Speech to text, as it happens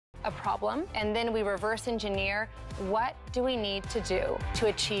a problem, and then we reverse engineer what do we need to do to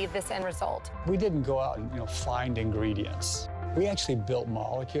achieve this end result. We didn't go out and find ingredients. We actually built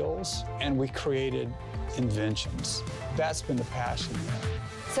molecules and we created inventions. That's been the passion there.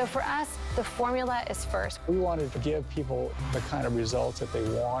 So for us, the formula is first. We wanted to give people the kind of results that they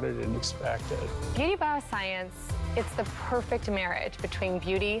wanted and expected. Beauty bioscience, it's the perfect marriage between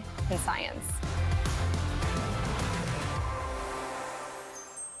beauty and science.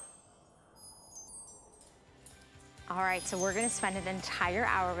 All right, so we're gonna spend an entire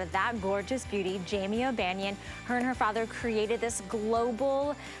hour with that gorgeous beauty, Jamie O'Banion. Her and her father created this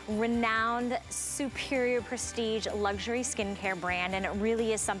global, renowned, superior prestige luxury skincare brand, and it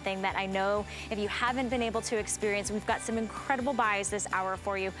really is something that I know if you haven't been able to experience, we've got some incredible buys this hour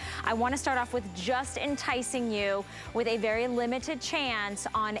for you. I wanna start off with just enticing you with a very limited chance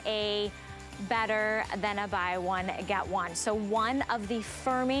on a better than a buy one, get one. So one of the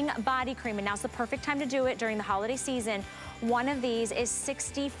firming body cream, and now's the perfect time to do it during the holiday season. One of these is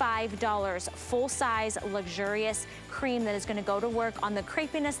 $65, full-size, luxurious cream that is gonna go to work on the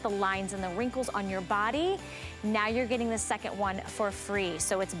crepiness, the lines, and the wrinkles on your body. Now you're getting the second one for free.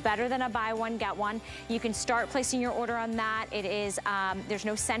 So it's better than a buy one, get one. You can start placing your order on that. It is, there's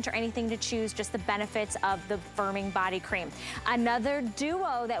no scent or anything to choose, just the benefits of the firming body cream. Another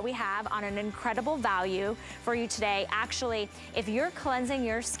duo that we have on an incredible value for you today. Actually, if you're cleansing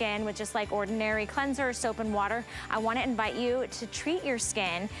your skin with just like ordinary cleanser, soap and water, I wanna invite you to treat your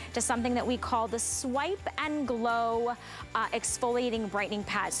skin to something that we call the Swipe and Glow exfoliating brightening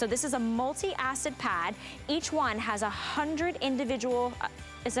pad. So this is a multi-acid pad. Each one has 100 individual,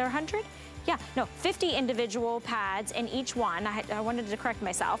 is there 100? Yeah, no, 50 individual pads in each one. I wanted to correct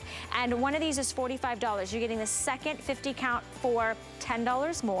myself. And one of these is $45. You're getting the second 50 count for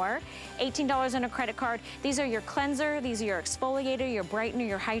 $10 more, $18 on a credit card. These are your cleanser, these are your exfoliator, your brightener,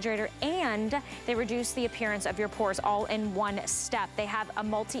 your hydrator, and they reduce the appearance of your pores all in one step. They have a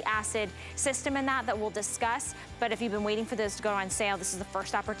multi-acid system in that we'll discuss, but if you've been waiting for those to go on sale, this is the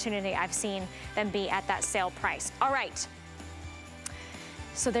first opportunity I've seen them be at that sale price. All right.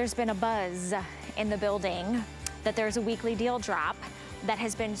 So there's been a buzz in the building that there's a weekly deal drop that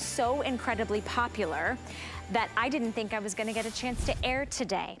has been so incredibly popular that I didn't think I was gonna get a chance to air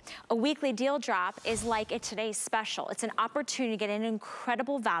today. A weekly deal drop is like a today's special. It's an opportunity to get an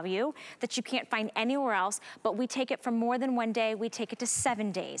incredible value that you can't find anywhere else, but we take it from more than one day, we take it to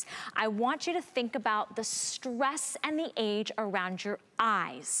 7 days. I want you to think about the stress and the age around your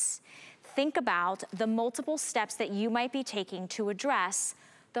eyes. Think about the multiple steps that you might be taking to address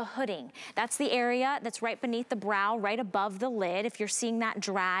the hooding. That's the area that's right beneath the brow, right above the lid, if you're seeing that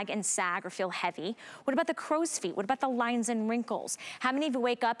drag and sag or feel heavy. What about the crow's feet? What about the lines and wrinkles? How many of you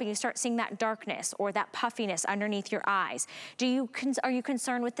wake up and you start seeing that darkness or that puffiness underneath your eyes? Are you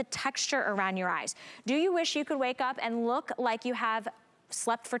concerned with the texture around your eyes? Do you wish you could wake up and look like you have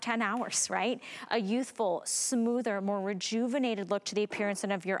slept for 10 hours, right? A youthful, smoother, more rejuvenated look to the appearance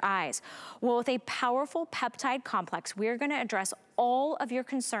of your eyes. Well, with a powerful peptide complex, we're gonna address all of your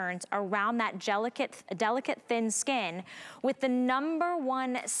concerns around that delicate thin skin with the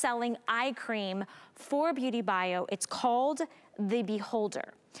 #1 selling eye cream for Beauty Bio. It's called the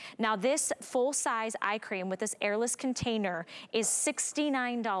Beholder. Now this full-size eye cream with this airless container is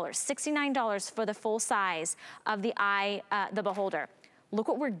 $69. $69 for the full size of the the Beholder. Look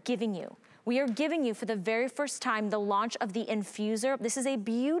what we're giving you. We are giving you for the very first time the launch of the infuser. This is a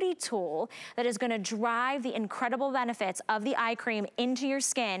beauty tool that is gonna drive the incredible benefits of the eye cream into your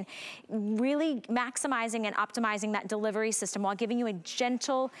skin, really maximizing and optimizing that delivery system while giving you a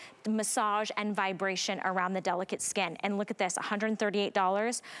gentle massage and vibration around the delicate skin. And look at this,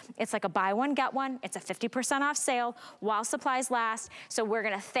 $138. It's like a buy one, get one. It's a 50% off sale while supplies last. So we're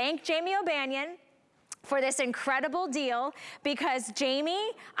gonna thank Jamie O'Banion for this incredible deal, because Jamie,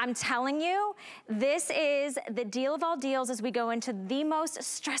 I'm telling you, this is the deal of all deals as we go into the most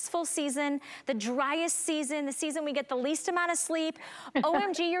stressful season, the driest season, the season we get the least amount of sleep.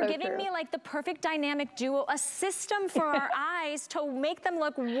 OMG, you're giving me like the perfect dynamic duo, a system for our eyes to make them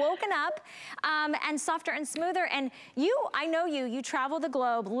look woken up and softer and smoother. And I know you travel the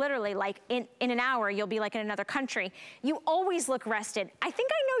globe literally like in an hour, you'll be like in another country. You always look rested. I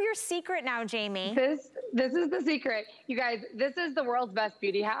think I know your secret now, Jamie. This is the secret. You guys, this is the world's best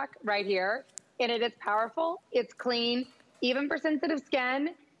beauty hack right here. And it is powerful, it's clean, even for sensitive skin.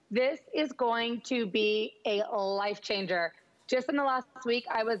 This is going to be a life changer. Just in the last week,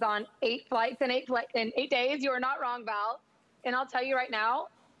 I was on 8 flights in 8 days. You are not wrong, Val. And I'll tell you right now,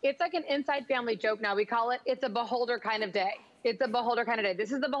 it's like an inside family joke now. We call it, it's a Beholder kind of day. It's a Beholder kind of day.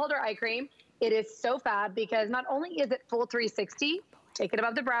 This is the Beholder eye cream. It is so fab because not only is it full 360, Take it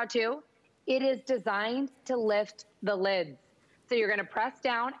above the brow too. It is designed to lift the lids. So you're gonna press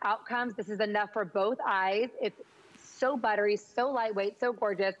down, out comes, this is enough for both eyes. It's so buttery, so lightweight, so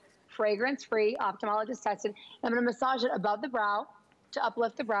gorgeous, fragrance-free, ophthalmologist tested. I'm gonna massage it above the brow to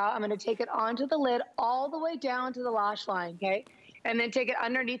uplift the brow. I'm gonna take it onto the lid all the way down to the lash line, okay? And then take it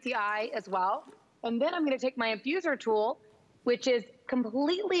underneath the eye as well. And then I'm gonna take my infuser tool, which is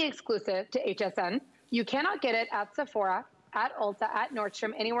completely exclusive to HSN. You cannot get it at Sephora, at Ulta, at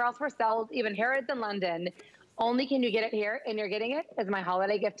Nordstrom, anywhere else where sells, even Harrods in London. Only can you get it here, and you're getting it as my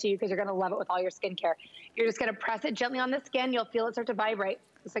holiday gift to you because you're gonna love it with all your skincare. You're just gonna press it gently on the skin. You'll feel it start to vibrate.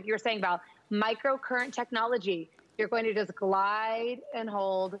 Just like you were saying, Val, microcurrent technology. You're going to just glide and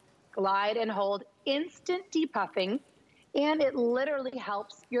hold, instant depuffing, and it literally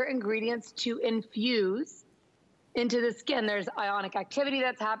helps your ingredients to infuse into the skin. There's ionic activity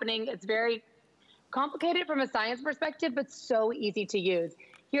that's happening. It's very complicated from a science perspective, but so easy to use.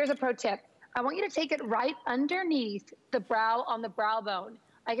 Here's a pro tip. I want you to take it right underneath the brow on the brow bone.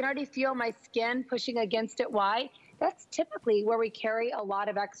 I can already feel my skin pushing against it. Why? That's typically where we carry a lot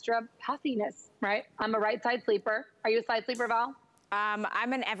of extra puffiness, right? I'm a right side sleeper. Are you a side sleeper, Val?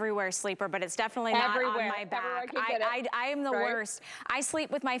 I'm an everywhere sleeper, but it's definitely not on my back. I am the worst. I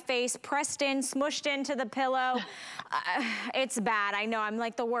sleep with my face pressed in, smushed into the pillow. It's bad. I know I'm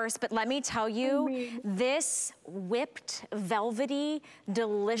like the worst, but let me tell you, this whipped, velvety,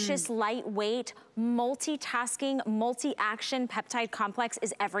 delicious, lightweight, multitasking, multi-action peptide complex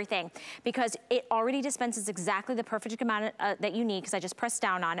is everything because it already dispenses exactly the perfect amount that you need because I just pressed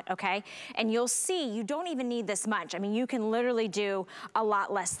down on it, okay? And you'll see you don't even need this much. I mean, you can literally do a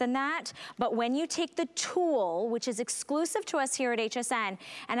lot less than that. But when you take the tool, which is exclusive to us here at HSN,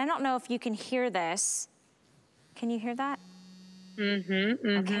 and I don't know if you can hear this. Can you hear that?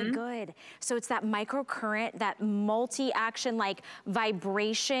 Okay, good. So it's that microcurrent, that multi-action, like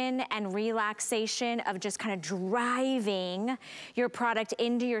vibration and relaxation of just kind of driving your product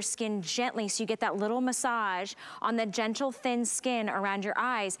into your skin gently so you get that little massage on the gentle, thin skin around your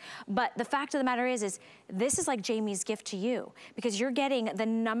eyes. But the fact of the matter is this is like Jamie's gift to you because you're getting the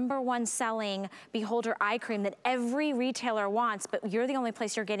 #1 selling Beholder eye cream that every retailer wants, but you're the only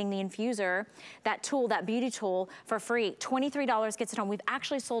place you're getting the infuser, that tool, that beauty tool for free. $23 gets it home. We've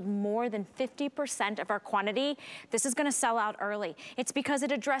actually sold more than 50% of our quantity. This is gonna sell out early. It's because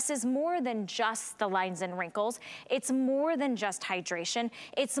it addresses more than just the lines and wrinkles. It's more than just hydration.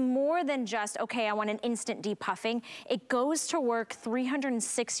 It's more than just, okay, I want an instant depuffing. It goes to work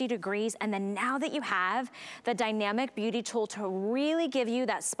 360 degrees, and then now that you have the dynamic beauty tool to really give you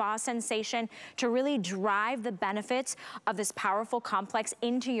that spa sensation, to really drive the benefits of this powerful complex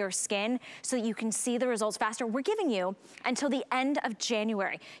into your skin so that you can see the results faster, we're giving you until the end of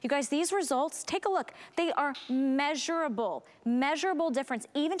January. You guys, these results, take a look. They are measurable difference,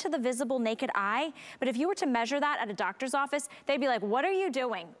 even to the visible naked eye. But if you were to measure that at a doctor's office, they'd be like, what are you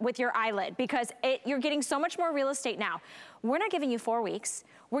doing with your eyelid? Because you're getting so much more real estate now. We're not giving you 4 weeks.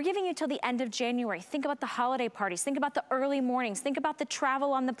 We're giving you till the end of January. Think about the holiday parties. Think about the early mornings. Think about the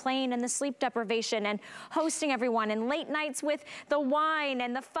travel on the plane and the sleep deprivation and hosting everyone and late nights with the wine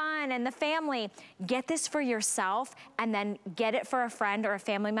and the fun and the family. Get this for yourself and then get it for a friend or a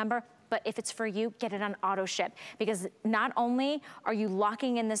family member. But if it's for you, get it on auto ship because not only are you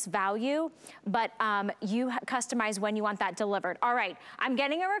locking in this value, but you customize when you want that delivered. All right, I'm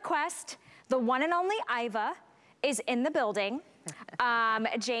getting a request. The one and only Iva is in the building.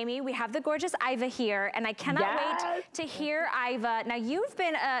 Jamie, we have the gorgeous Iva here, and I cannot wait to hear Iva. Now, you've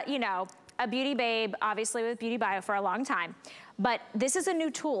been, you know, a beauty babe, obviously with Beauty Bio for a long time, but this is a new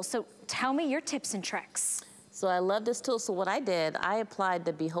tool, so tell me your tips and tricks. So I love this tool. So what I did, I applied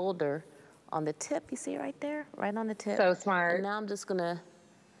the Beholder on the tip. You see it right there? Right on the tip. So smart. And now I'm just gonna,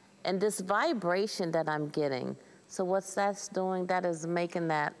 and this vibration that I'm getting, so what's that's doing, that is making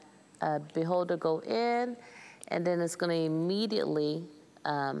that Beholder go in, and then it's gonna immediately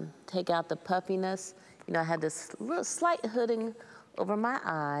take out the puffiness. You know, I had this little slight hooding over my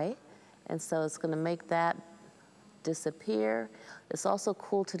eye, and so it's gonna make that disappear. It's also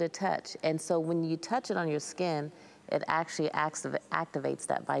cool to the touch, and so when you touch it on your skin, it actually activates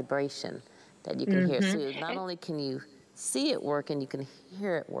that vibration that you can hear. So not only can you see it working, you can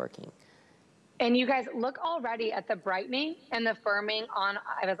hear it working. And you guys, look already at the brightening and the firming on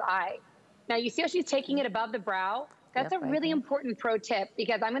Iva's eye. Now you see how she's taking it above the brow? That's a really important pro tip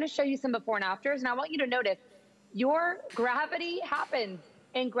because I'm gonna show you some before and afters, and I want you to notice your gravity happens,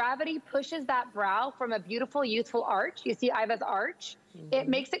 and gravity pushes that brow from a beautiful, youthful arch. You see Iva's arch? It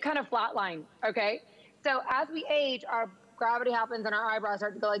makes it kind of flatline, okay? So as we age, our gravity happens and our eyebrows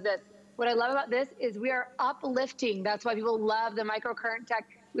start to go like this. What I love about this is we are uplifting. That's why people love the microcurrent tech.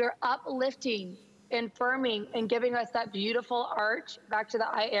 We are uplifting and firming and giving us that beautiful arch back to the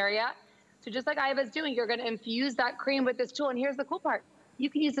eye area. So just like Iva's doing, you're gonna infuse that cream with this tool. And here's the cool part. You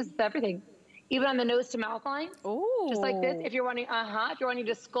can use this with everything. Even on the nose to mouth line. Ooh. Just like this. If you're wanting, if you're wanting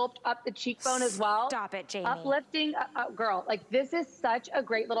to sculpt up the cheekbone as well. Stop it, Jamie. Uplifting, girl, like this is such a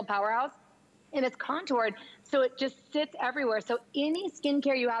great little powerhouse. And it's contoured, so it just sits everywhere. So any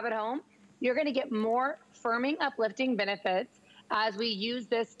skincare you have at home, you're gonna get more firming, uplifting benefits as we use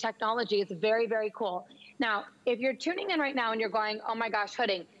this technology. It's very, very cool. Now, if you're tuning in right now and you're going, oh my gosh,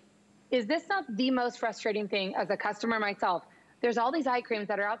 hooding, is this not the most frustrating thing as a customer myself? There's all these eye creams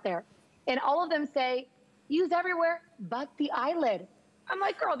that are out there, and all of them say, use everywhere but the eyelid. I'm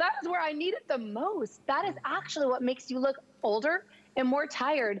like, girl, that is where I need it the most. That is actually what makes you look older and more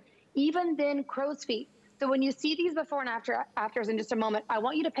tired, even than crow's feet. So when you see these before and afters in just a moment, I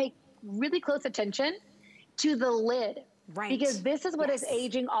want you to pay really close attention to the lid. Right. Because this is what is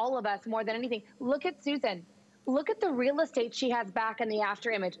aging all of us more than anything. Look at Susan. Look at the real estate she has back in the after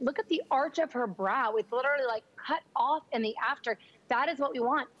image. Look at the arch of her brow. It's literally like cut off in the after. That is what we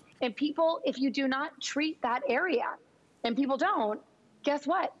want. And people, if you do not treat that area, and people don't, guess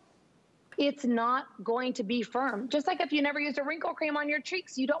what? It's not going to be firm. Just like if you never used a wrinkle cream on your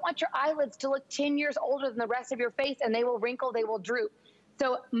cheeks, you don't want your eyelids to look 10 years older than the rest of your face, and they will wrinkle, they will droop.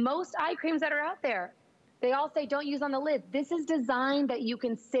 So most eye creams that are out there, they all say don't use on the lid. This is designed that you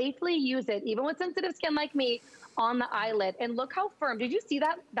can safely use it, even with sensitive skin like me, on the eyelid. And look how firm. Did you see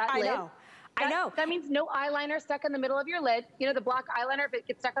that lid? I know. I know. That means no eyeliner stuck in the middle of your lid. You know, the black eyeliner, if it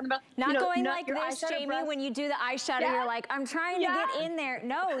gets stuck in the middle. Not going like this, Jamie, brush. when you do the eyeshadow, you're like, I'm trying to get in there.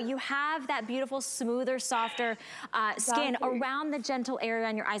 No, you have that beautiful, smoother, softer skin around the gentle area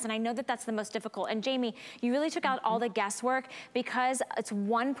on your eyes. And I know that that's the most difficult. And Jamie, you really took out all the guesswork because it's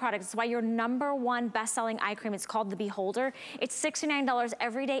one product. It's why your #1 best-selling eye cream, it's called the Beholder. It's $69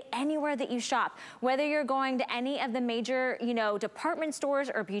 every day, anywhere that you shop. Whether you're going to any of the major, you know, department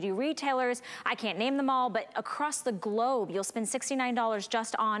stores or beauty retailers, I can't name them all, but across the globe, you'll spend $69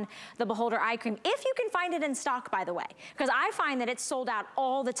 just on the Beholder eye cream. If you can find it in stock, by the way, because I find that it's sold out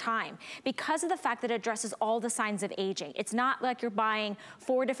all the time because of the fact that it addresses all the signs of aging. It's not like you're buying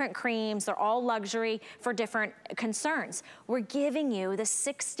 4 different creams. They're all luxury for different concerns. We're giving you the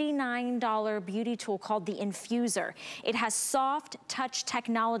 $69 beauty tool called the Infuser. It has soft touch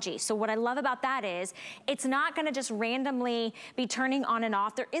technology. So what I love about that is it's not gonna just randomly be turning on and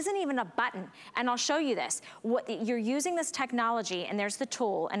off. There isn't even a button. And I'll show you this. You're using this technology, and there's the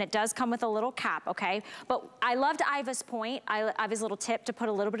tool, and it does come with a little cap, okay? But I loved Iva's point, Iva's little tip to put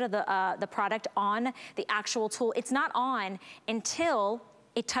a little bit of the product on the actual tool. It's not on until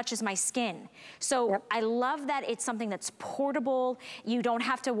it touches my skin. So I love that it's something that's portable. You don't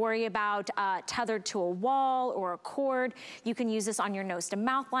have to worry about tethered to a wall or a cord. You can use this on your nose to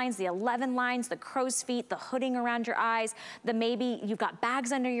mouth lines, the 11 lines, the crow's feet, the hooding around your eyes, the maybe you've got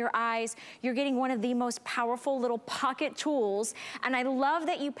bags under your eyes. You're getting one of the most powerful little pocket tools. And I love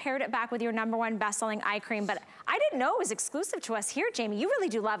that you paired it back with your #1 best-selling eye cream, but I didn't know it was exclusive to us here, Jamie. You really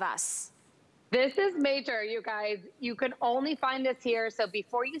do love us. This is major, you guys. You can only find this here. So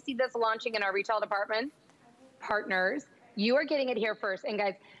before you see this launching in our retail department, partners, you are getting it here first. And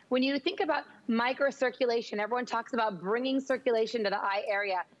guys, when you think about microcirculation, everyone talks about bringing circulation to the eye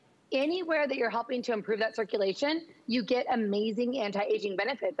area. Anywhere that you're helping to improve that circulation, you get amazing anti-aging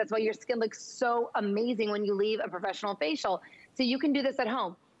benefits. That's why your skin looks so amazing when you leave a professional facial. So you can do this at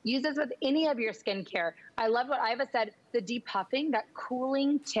home. Use this with any of your skincare. I love what Iva said, the depuffing, that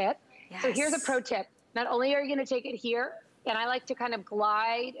cooling tip. Yes. So here's a pro tip. Not only are you gonna take it here, and I like to kind of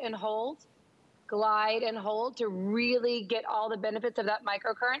glide and hold to really get all the benefits of that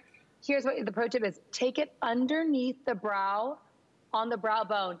microcurrent. Here's what the pro tip is. Take it underneath the brow, on the brow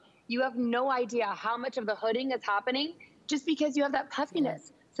bone. You have no idea how much of the hooding is happening just because you have that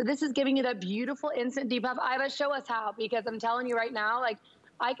puffiness. So this is giving you that beautiful instant depuff. Iva, show us how, because I'm telling you right now, like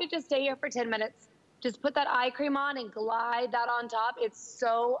I could just stay here for 10 minutes. Just put that eye cream on and glide that on top. It's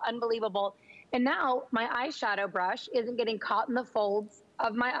so unbelievable. And now my eyeshadow brush isn't getting caught in the folds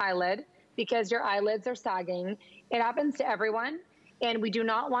of my eyelid because your eyelids are sagging. It happens to everyone. And we do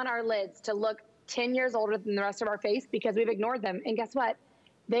not want our lids to look 10 years older than the rest of our face because we've ignored them. And guess what?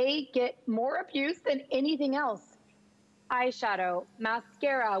 They get more abuse than anything else. Eyeshadow,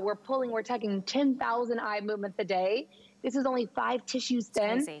 mascara, we're tugging 10,000 eye movements a day. This is only 5 tissues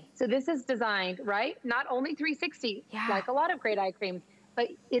thin. So this is designed, right? Not only 360, like a lot of great eye creams, but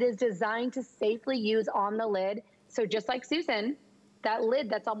it is designed to safely use on the lid. So just like Susan, that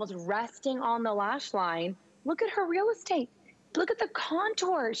lid that's almost resting on the lash line, look at her real estate. Look at the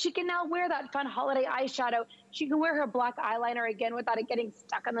contour. She can now wear that fun holiday eyeshadow. She can wear her black eyeliner again without it getting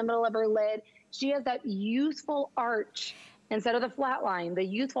stuck in the middle of her lid. She has that youthful arch. Instead of the flat line, the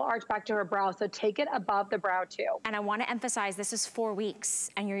youthful arch back to her brow. So take it above the brow too. And I want to emphasize this is 4 weeks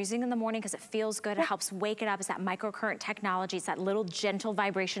and you're using it in the morning because it feels good. It helps wake it up. It's that microcurrent technology. It's that little gentle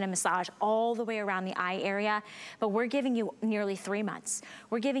vibration and massage all the way around the eye area. But we're giving you nearly 3 months.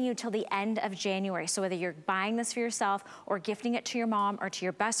 We're giving you till the end of January. So whether you're buying this for yourself or gifting it to your mom or to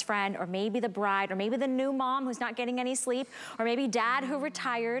your best friend or maybe the bride or maybe the new mom who's not getting any sleep or maybe dad who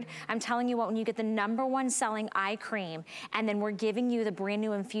retired, I'm telling you what, when you get the #1 selling eye cream and then we're giving you the brand new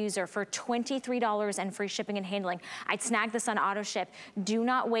infuser for $23 and free shipping and handling. I'd snag this on auto ship. Do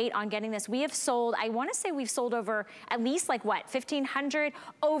not wait on getting this. We have sold, I wanna say we've sold over at least like what, 1,500?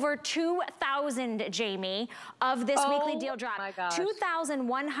 Over 2,000, Jamie, of this weekly deal drop. My gosh.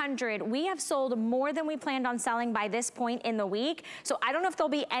 2,100. We have sold more than we planned on selling by this point in the week. So I don't know if there'll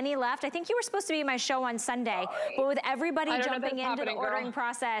be any left. I think you were supposed to be my show on Sunday, but with everybody jumping into the ordering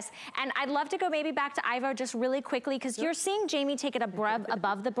process. And I'd love to go maybe back to Ivo just really quickly because you're seeing Jamie take it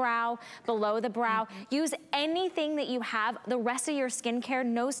above the brow, below the brow. Use anything that you have, the rest of your skincare,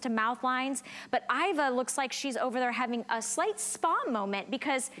 nose to mouth lines. But Iva looks like she's over there having a slight spa moment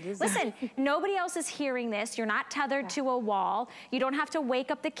because, listen, nobody else is hearing this. You're not tethered to a wall. You don't have to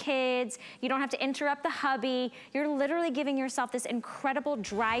wake up the kids. You don't have to interrupt the hubby. You're literally giving yourself this incredible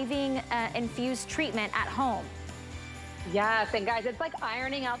driving infused treatment at home. Yes, and guys, it's like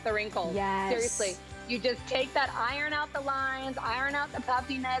ironing out the wrinkles. Yes. Seriously. You just take that, iron out the lines, iron out the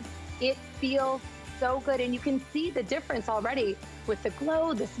puffiness. It feels so good. And you can see the difference already with the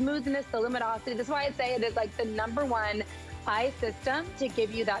glow, the smoothness, the luminosity. That's why I say it is like the #1 eye system to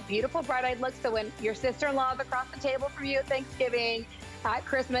give you that beautiful bright-eyed look. So when your sister-in-law is across the table from you at Thanksgiving, at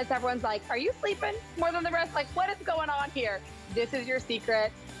Christmas, everyone's like, are you sleeping more than the rest? Like, what is going on here? This is your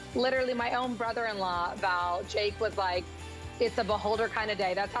secret. Literally, my own brother-in-law, Val, Jake, was like, it's a beholder kind of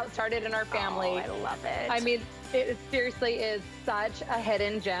day. That's how it started in our family. Oh, I love it. I mean, it seriously is such a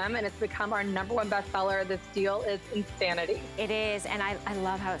hidden gem, and it's become our #1 bestseller. This deal is insanity. It is, and I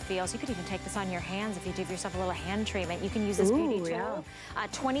love how it feels. You could even take this on your hands if you give yourself a little hand treatment. You can use this beauty tool.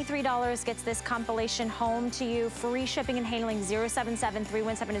 $23 gets this compilation home to you. Free shipping and handling.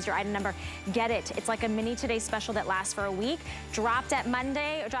 077317 is your item number. Get it. It's like a mini Today special that lasts for a week. Dropped on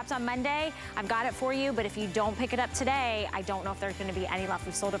Monday. I've got it for you, but if you don't pick it up today, I don't know if there's going to be any left.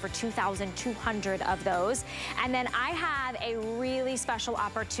 We've sold over 2,200 of those. And then I have a really special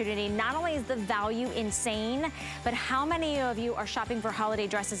opportunity. Not only is the value insane, but how many of you are shopping for holiday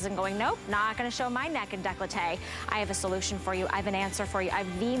dresses and going, nope, not gonna show my neck and décolleté? I have a solution for you. I have an answer for you. I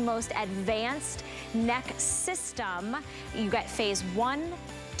have the most advanced neck system. You get phase 1,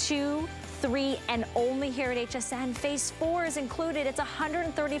 2, 3, and only here at HSN. Phase 4 is included. It's a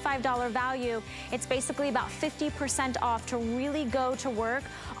 $135 value. It's basically about 50% off to really go to work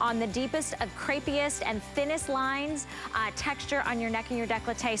on the deepest of crepiest and thinnest lines, texture on your neck and your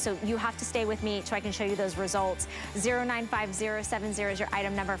décolleté. So you have to stay with me so I can show you those results. 095070 is your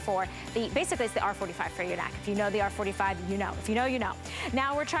item number 4. Basically, it's the R45 for your neck. If you know the R45, you know. If you know, you know.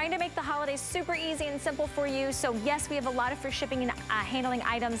 Now, we're trying to make the holidays super easy and simple for you. So yes, we have a lot of free shipping and handling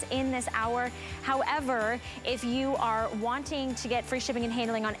items in this hour. However, if you are wanting to get free shipping and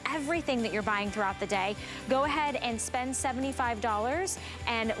handling on everything that you're buying throughout the day, go ahead and spend $75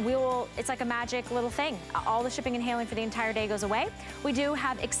 and it's like a magic little thing. All the shipping and handling for the entire day goes away. We do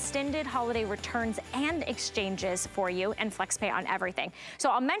have extended holiday returns and exchanges for you and FlexPay on everything. So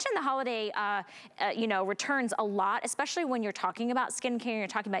I'll mention the holiday returns a lot, especially when you're talking about skincare, you're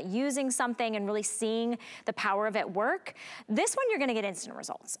talking about using something and really seeing the power of it work. This one, you're gonna get instant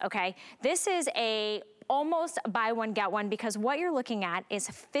results, okay? This is a almost buy one, get one, because what you're looking at is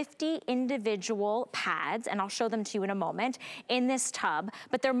 50 individual pads, and I'll show them to you in a moment, in this tub,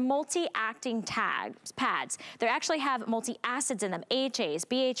 but they're multi-acting pads. They actually have multi-acids in them, AHAs,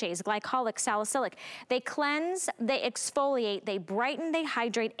 BHAs, glycolic, salicylic. They cleanse, they exfoliate, they brighten, they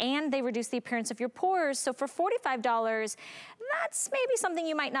hydrate, and they reduce the appearance of your pores. So for $45, that's maybe something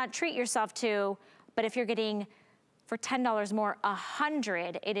you might not treat yourself to, but if you're getting for $10 more,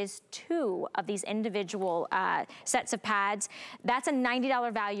 100, it is 2 of these individual sets of pads. That's a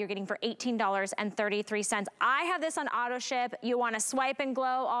 $90 value you're getting for $18.33. I have this on auto ship. You wanna swipe and glow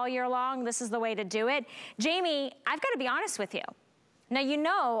all year long, this is the way to do it. Jamie, I've gotta be honest with you. Now, you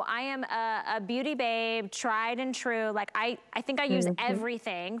know, I am a beauty babe, tried and true. Like, I think I use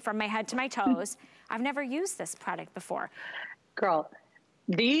everything from my head to my toes. I've never used this product before. Girl,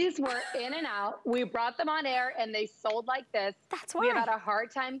 these were in and out. We brought them on air and they sold like this. That's why. We have had a hard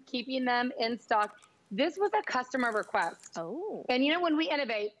time keeping them in stock. This was a customer request. Oh. And you know, when we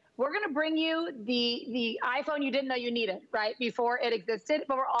innovate, we're gonna bring you the iPhone you didn't know you needed, right, before it existed,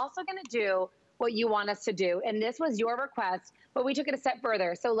 but we're also gonna do what you want us to do. And this was your request, but we took it a step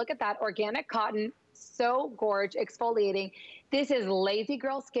further. So look at that, organic cotton, so gorgeous, exfoliating. This is Lazy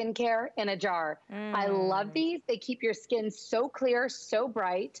Girl skincare in a jar. I love these. They keep your skin so clear, so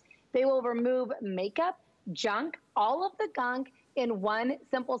bright. They will remove makeup, junk, all of the gunk in one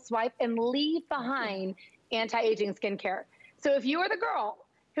simple swipe and leave behind anti-aging skincare. So if you are the girl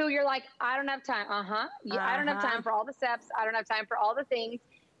who you're like, I don't have time, I don't have time for all the steps, I don't have time for all the things,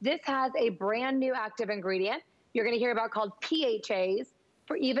 this has a brand new active ingredient you're gonna hear about called PHAs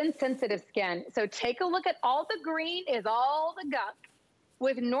for even sensitive skin. So take a look at all the green is all the gunk.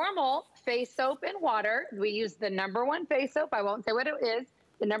 With normal face soap and water, we use the #1 face soap, I won't say what it is,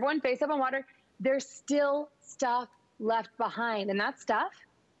 the #1 face soap and water, there's still stuff left behind. And that stuff,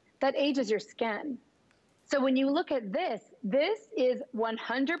 that ages your skin. So when you look at this, this is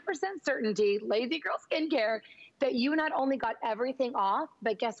 100% certainty, Lazy Girl skincare, that you not only got everything off,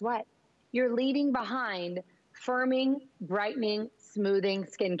 but guess what? You're leaving behind firming, brightening, smoothing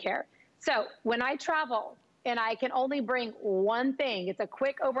skincare. So when I travel and I can only bring one thing, it's a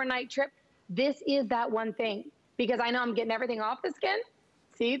quick overnight trip, this is that one thing. Because I know I'm getting everything off the skin.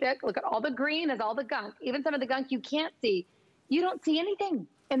 See that? Look at all the green is all the gunk. Even some of the gunk you can't see. You don't see anything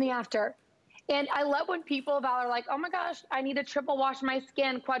in the after. And I love when people, Val, are like, oh my gosh, I need to triple wash my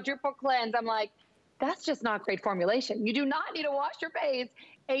skin, quadruple cleanse. I'm like, that's just not great formulation. You do not need to wash your face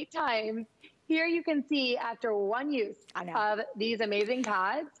 8 times. Here you can see after one use of these amazing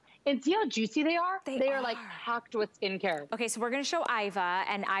pads, and see how juicy they are? They are like packed with skincare. Okay, so we're gonna show Iva,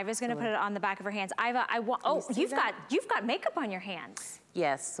 and Iva's gonna put it on the back of her hands. Iva, I want, you've got makeup on your hands.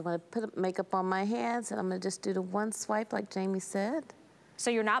 Yes, So I'm gonna put makeup on my hands, and I'm gonna just do the one swipe like Jamie said. So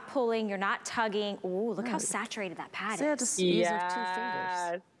you're not pulling, you're not tugging. Ooh, look how saturated that pad is. Yeah, just using 2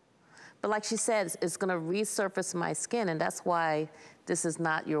 fingers. But like she said, it's gonna resurface my skin, and that's why this is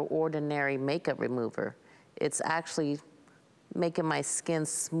not your ordinary makeup remover. It's actually making my skin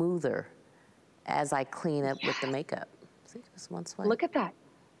smoother as I clean it with the makeup. See, just one swipe. Look at that.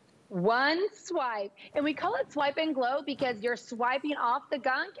 One swipe. And we call it swipe and glow because you're swiping off the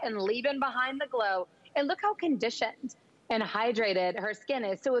gunk and leaving behind the glow. And look how conditioned and hydrated her skin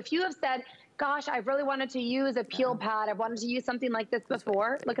is. So if you have said, gosh, I really wanted to use a peel pad, I've wanted to use something like this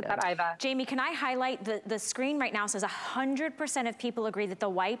before, look at that, Iva. Jamie, can I highlight the screen right now says 100% of people agree that the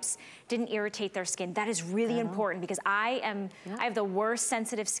wipes didn't irritate their skin. That is really important because I have the worst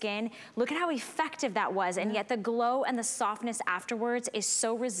sensitive skin. Look at how effective that was, and yet the glow and the softness afterwards is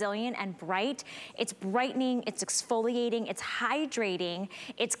so resilient and bright. It's brightening, it's exfoliating, it's hydrating,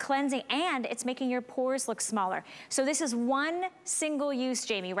 it's cleansing, and it's making your pores look smaller. So this is one single use,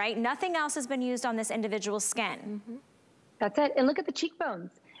 Jamie, right? Nothing else has been used on this individual skin. That's it. And look at the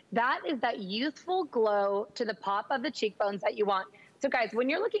cheekbones. That is that youthful glow to the pop of the cheekbones that you want. So guys, when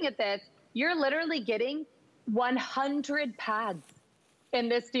you're looking at this, you're literally getting 100 pads in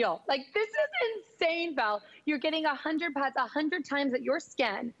this deal. Like, this is insane, Val. You're getting 100 pads 100 times that your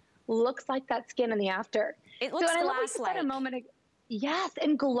skin looks like that skin in the after. It looks glass-like. A moment ago. Yes,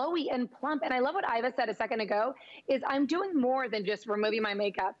 and glowy and plump. And I love what Iva said a second ago, is I'm doing more than just removing my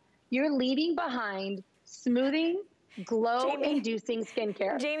makeup. You're leaving behind smoothing, glow-inducing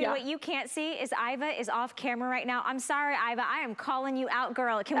skincare. Jamie, what you can't see is Iva is off camera right now. I'm sorry, Iva, I am calling you out,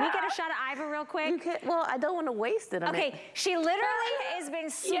 girl. Can we get a shot of Iva real quick? Well, I don't want to waste it. Okay, she literally has been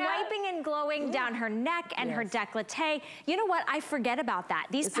swiping and glowing down her neck and her décolleté. You know what? I forget about that.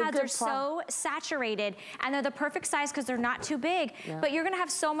 These pads are so saturated, and they're the perfect size because they're not too big, but you're gonna have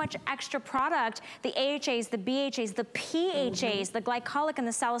so much extra product. The AHAs, the BHAs, the PHAs, the glycolic and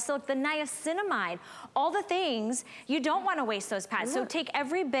the salicylic, the niacinamide, all the things. You don't want to waste those pads. So take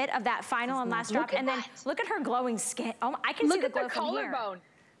every bit of that final and last drop, and then look at her glowing skin. Oh, I can see the glow from here. Collarbone.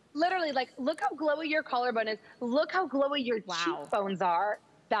 Literally, like, look how glowy your collarbone is. Look how glowy your cheekbones are.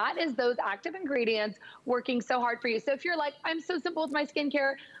 That is those active ingredients working so hard for you. So if you're like, I'm so simple with my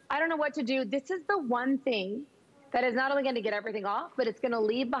skincare, I don't know what to do, this is the one thing that is not only going to get everything off, but it's going to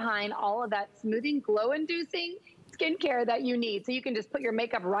leave behind all of that smoothing, glow-inducing skincare that you need. So you can just put your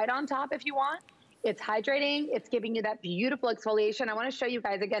makeup right on top if you want. It's hydrating. It's giving you that beautiful exfoliation. I want to show you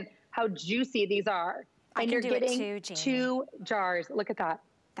guys again how juicy these are. And you're getting 2 jars. Look at that.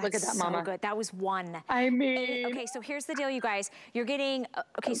 Look at that, Mama. So good. That was one. I mean. Okay, so here's the deal, you guys. You're getting,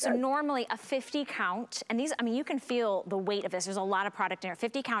 okay, so normally a 50 count, and these, I mean, you can feel the weight of this. There's a lot of product in here.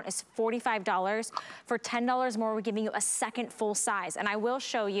 50 count is $45. For $10 more, we're giving you a second full size. And I will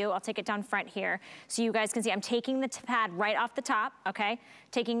show you, I'll take it down front here, so you guys can see. I'm taking the pad right off the top, okay?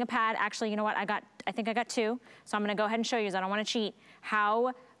 Taking a pad, actually, you know what? I think I got two. So I'm gonna go ahead and show you, because I don't wanna cheat,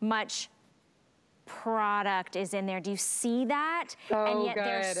 how much product is in there. Do you see that? So and yet good.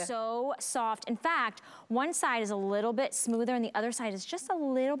 They're so soft. In fact, one side is a little bit smoother and the other side is just a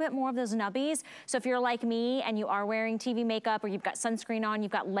little bit more of those nubbies. So if you're like me and you are wearing TV makeup or you've got sunscreen on,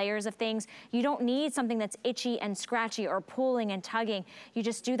 you've got layers of things, you don't need something that's itchy and scratchy or pulling and tugging. You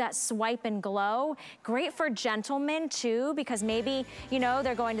just do that swipe and glow. Great for gentlemen too, because maybe, you know,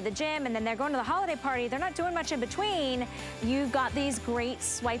 they're going to the gym and then they're going to the holiday party. They're not doing much in between. You've got these great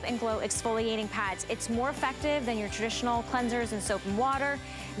swipe and glow exfoliating pads. It's more effective than your traditional cleansers and soap and water.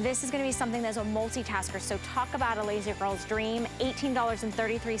 This is gonna be something that's a multitasker. So talk about a lazy girl's dream.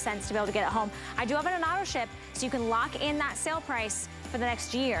 $18.33 to be able to get it home. I do have it on auto ship, so you can lock in that sale price for the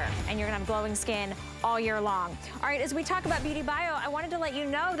next year, and you're gonna have glowing skin all year long. All right, as we talk about Beauty Bio, I wanted to let you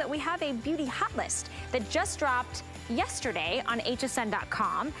know that we have a beauty hot list that just dropped yesterday on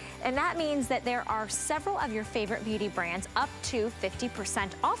hsn.com, and that means that there are several of your favorite beauty brands up to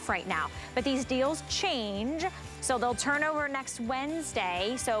 50% off right now. But these deals change, so they'll turn over next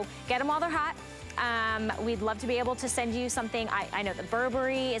Wednesday, so get them while they're hot. We'd love to be able to send you something. I know the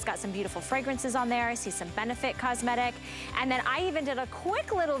Burberry has got some beautiful fragrances on there. I see some Benefit Cosmetic. And then I even did a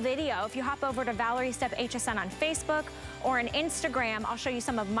quick little video. If you hop over to Valerie Stepp HSN on Facebook or on Instagram, I'll show you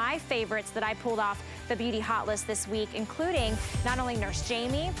some of my favorites that I pulled off the Beauty Hot List this week, including not only Nurse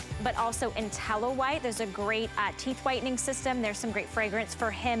Jamie, but also IntelliWhite. There's a great teeth whitening system. There's some great fragrance for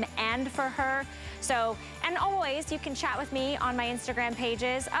him and for her. So, and always, you can chat with me on my Instagram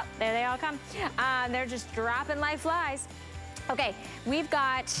pages. Oh, there they all come. They're just dropping like flies. Okay, we've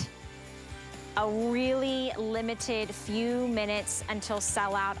got a really limited few minutes until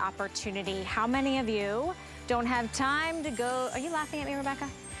sellout opportunity. How many of you don't have time to go? Are you laughing at me, Rebecca?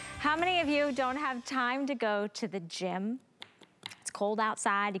 How many of you don't have time to go to the gym? It's cold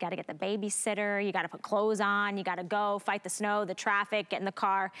outside, you gotta get the babysitter, you gotta put clothes on, you gotta go fight the snow, the traffic, get in the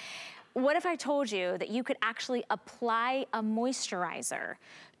car. What if I told you that you could actually apply a moisturizer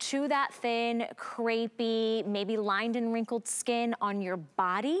to that thin, crepey, maybe lined and wrinkled skin on your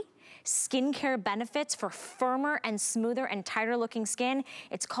body? Skincare benefits for firmer and smoother and tighter looking skin.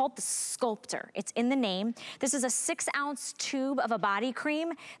 It's called the Sculptor. It's in the name. This is a 6-ounce tube of a body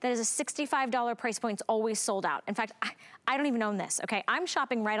cream that is a $65 price point. It's always sold out. In fact, I don't even own this, okay? I'm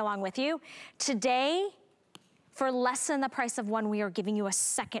shopping right along with you. Today, for less than the price of one, we are giving you a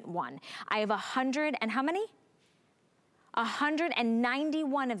second one. I have 100 and how many?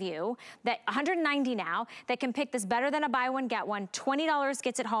 191 of you, 190 now, that can pick this better than a buy one, get one. $20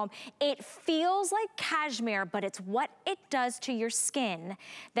 gets it home. It feels like cashmere, but it's what it does to your skin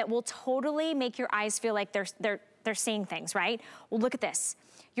that will totally make your eyes feel like they're seeing things, right? Well, look at this.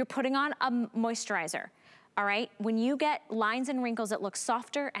 You're putting on a moisturizer. All right, when you get lines and wrinkles that look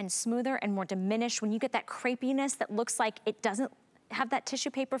softer and smoother and more diminished, when you get that crepiness that looks like it doesn't have that tissue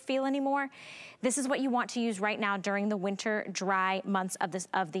paper feel anymore, this is what you want to use right now during the winter dry months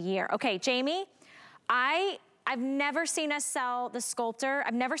of the year. Okay, Jamie, I've never seen us sell the Sculptor.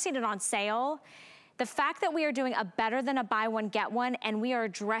 I've never seen it on sale. The fact that we are doing a better than a buy one, get one, and we are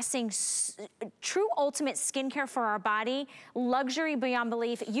addressing true ultimate skincare for our body, luxury beyond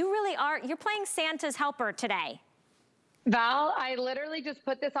belief, you really are, you're playing Santa's helper today. Val, I literally just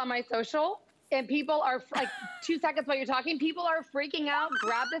put this on my social and people are like 2 seconds while you're talking, people are freaking out.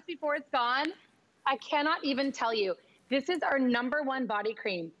 Grab this before it's gone. I cannot even tell you. This is our #1 body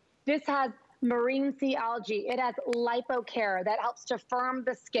cream. This has marine sea algae. It has lipocare that helps to firm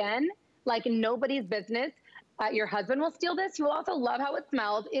the skin like nobody's business. Your husband will steal this. You will also love how it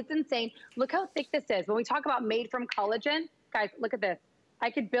smells. It's insane. Look how thick this is. When we talk about made from collagen, guys, look at this.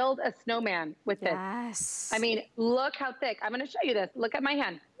 I could build a snowman with this. Yes. I mean, look how thick. I'm gonna show you this. Look at my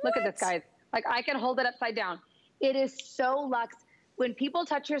hand. Look at this, guys. Like I can hold it upside down. It is so luxe. When people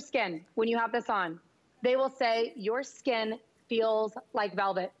touch your skin, when you have this on, they will say, your skin feels like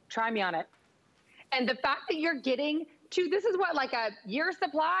velvet. Try me on it. And the fact that you're getting this is what, like a year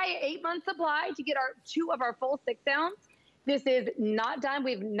supply, 8-month supply to get our 2 of our full 6-ounce. This is not done.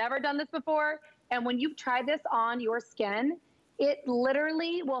 We've never done this before. And when you try this on your skin, it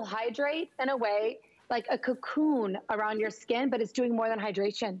literally will hydrate in a way like a cocoon around your skin, but it's doing more than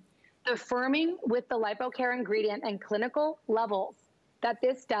hydration. The firming with the lipocare ingredient and clinical levels that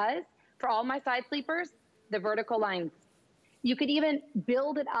this does for all my side sleepers, the vertical lines. You could even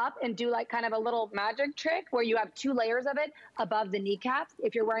build it up and do like kind of a little magic trick where you have 2 layers of it above the kneecaps.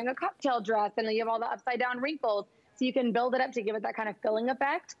 If you're wearing a cocktail dress and then you have all the upside down wrinkles, so you can build it up to give it that kind of filling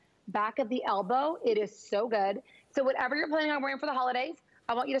effect. Back of the elbow, it is so good. So whatever you're planning on wearing for the holidays,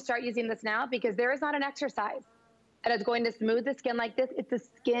 I want you to start using this now, because there is not an exercise that is going to smooth the skin like this. It's a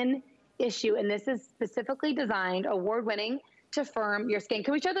skin issue, and this is specifically designed, award-winning, to firm your skin.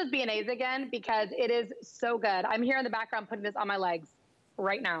 Can we show those B&As again? Because it is so good. I'm here in the background putting this on my legs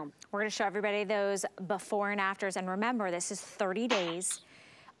right now. We're gonna show everybody those before and afters. And remember, this is 30 days.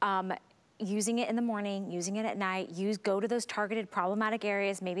 Using it in the morning, using it at night, go to those targeted problematic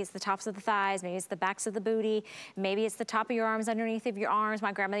areas. Maybe it's the tops of the thighs, maybe it's the backs of the booty, maybe it's the top of your arms, underneath of your arms.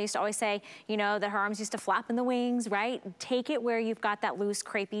 My grandmother used to always say, you know, that her arms used to flap in the wings, right? Take it where you've got that loose,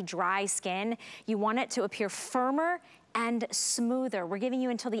 crepey, dry skin. You want it to appear firmer and smoother. We're giving you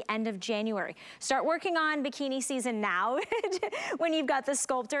until the end of January. Start working on bikini season now when you've got the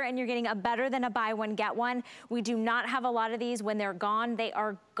sculptor and you're getting a better than a buy one, get one. We do not have a lot of these. When they're gone, they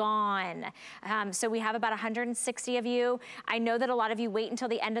are gone. So we have about 160 of you. I know that a lot of you wait until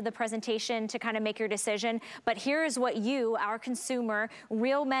the end of the presentation to kind of make your decision, but here's what you, our consumer,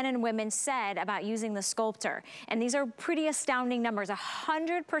 real men and women, said about using the sculptor. And these are pretty astounding numbers.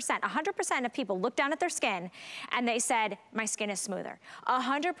 100% of people look down at their skin and they said, my skin is smoother.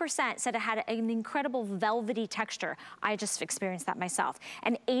 100% said it had an incredible velvety texture. I just experienced that myself.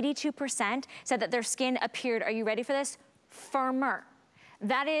 And 82% said that their skin appeared, are you ready for this? Firmer.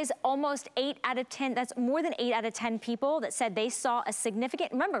 That is almost 8 out of 10, that's more than 8 out of 10 people that said they saw a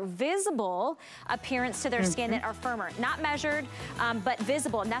significant, remember, visible appearance to their skin that are firmer. Not measured, but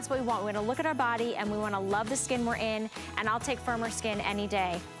visible, and that's what we want. We wanna look at our body and we wanna love the skin we're in, and I'll take firmer skin any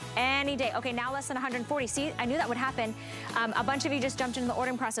day. Any day. Okay, now less than 140. See, I knew that would happen. A bunch of you just jumped into the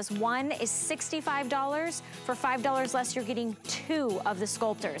ordering process. One is $65. For $5 less, you're getting 2 of the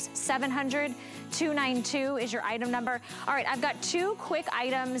sculptors. $700, $292 is your item number. All right, I've got 2 quick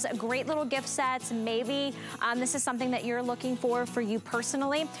items, great little gift sets. Maybe this is something that you're looking for you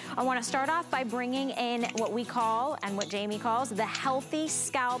personally. I want to start off by bringing in what we call, and what Jamie calls, the Healthy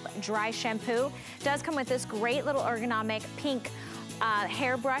Scalp Dry Shampoo. It does come with this great little ergonomic pink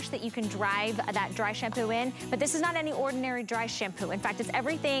hairbrush that you can drive that dry shampoo in, but this is not any ordinary dry shampoo. In fact, it's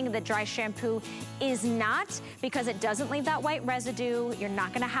everything that dry shampoo is not, because it doesn't leave that white residue. You're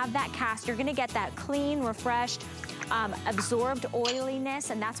not gonna have that cast. You're gonna get that clean, refreshed, absorbed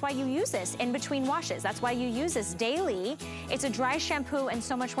oiliness, and that's why you use this in between washes. That's why you use this daily. It's a dry shampoo and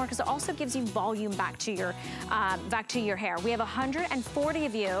so much more, because it also gives you volume back to your hair. We have 140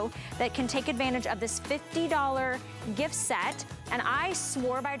 of you that can take advantage of this $50 gift set, and I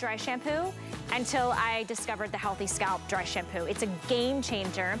swore by dry shampoo until I discovered the Healthy Scalp Dry Shampoo. It's a game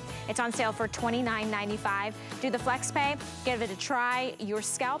changer. It's on sale for $29.95. Do the flex pay, give it a try. Your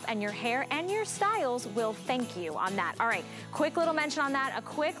scalp and your hair and your styles will thank you on that. All right, quick little mention on that. A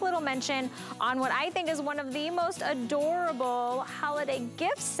quick little mention on what I think is one of the most adorable holiday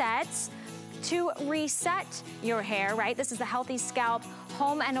gift sets to reset your hair, right? This is the Healthy Scalp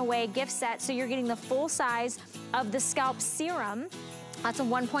Home and Away gift set. So you're getting the full size of the scalp serum. That's a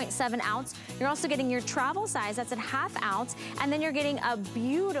 1.7 ounce. You're also getting your travel size, that's a ½ ounce. And then you're getting a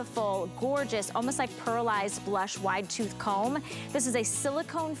beautiful, gorgeous, almost like pearlized blush wide tooth comb. This is a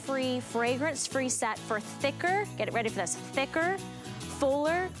silicone-free, fragrance-free set for thicker, get it ready for this, thicker,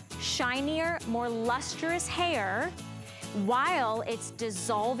 fuller, shinier, more lustrous hair, while it's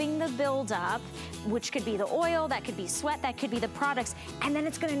dissolving the buildup, which could be the oil, that could be sweat, that could be the products, and then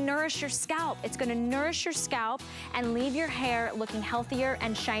it's gonna nourish your scalp. It's gonna nourish your scalp and leave your hair looking healthier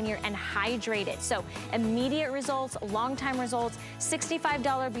and shinier and hydrated. So immediate results, long-time results,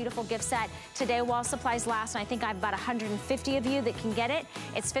 $65 beautiful gift set. Today while supplies last, and I think I have about 150 of you that can get it.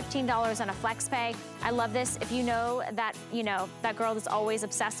 It's $15 on a flex pay. I love this. If you know that girl that's always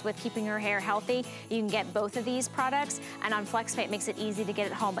obsessed with keeping her hair healthy, you can get both of these products. And on FlexPay, it makes it easy to get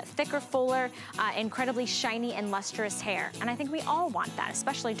it home, but thicker, fuller, incredibly shiny and lustrous hair. And I think we all want that,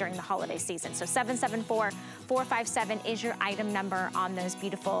 especially during the holiday season. So 774-457 is your item number on those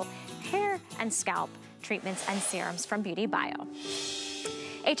beautiful hair and scalp treatments and serums from Beauty Bio.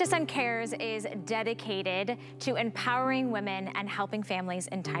 HSN Cares is dedicated to empowering women and helping families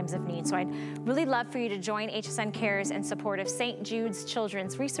in times of need. So I'd really love for you to join HSN Cares in support of St. Jude's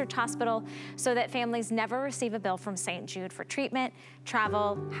Children's Research Hospital so that families never receive a bill from St. Jude for treatment,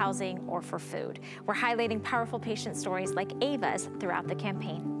 travel, housing, or for food. We're highlighting powerful patient stories like Ava's throughout the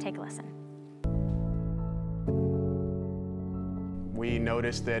campaign. Take a listen. We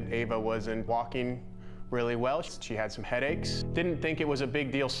noticed that Ava wasn't walking really well. She had some headaches. Didn't think it was a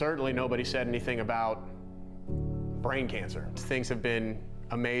big deal. Certainly nobody said anything about brain cancer. Things have been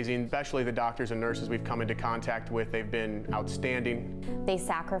amazing, especially the doctors and nurses we've come into contact with. They've been outstanding. They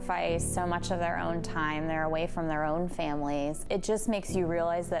sacrifice so much of their own time. They're away from their own families. It just makes you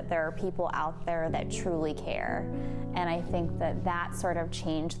realize that there are people out there that truly care. And I think that that sort of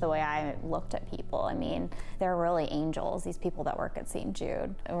changed the way I looked at people. I mean, they're really angels, these people that work at St.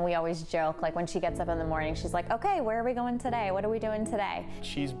 Jude. And we always joke, like when she gets up in the morning, she's like, okay, where are we going today? What are we doing today?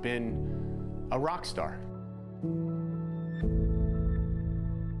 She's been a rock star.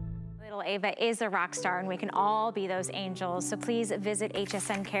 Little Ava is a rock star, and we can all be those angels. So please visit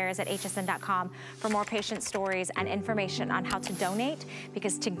HSN Cares at hsn.com for more patient stories and information on how to donate,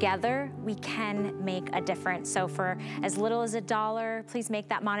 because together we can make a difference. So for as little as $1, please make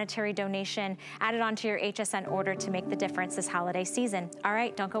that monetary donation, add it onto your HSN order to make the difference this holiday season. All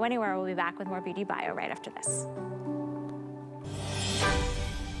right, don't go anywhere. We'll be back with more Beauty Bio right after this.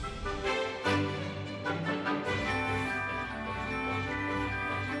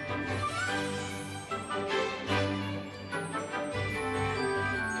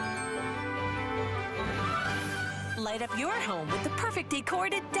 Light up your home with the perfect decor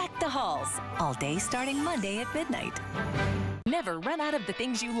to deck the halls. All day starting Monday at midnight. Never run out of the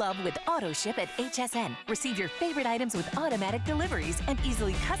things you love with AutoShip at HSN. Receive your favorite items with automatic deliveries and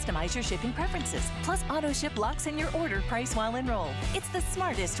easily customize your shipping preferences. Plus, AutoShip locks in your order price while enrolled. It's the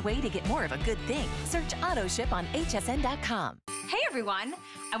smartest way to get more of a good thing. Search AutoShip on hsn.com. Hey everyone!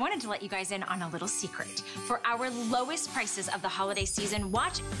 I wanted to let you guys in on a little secret. For our lowest prices of the holiday season,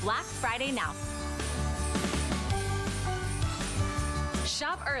 watch Black Friday now.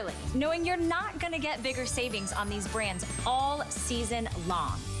 Shop early, knowing you're not gonna get bigger savings on these brands all season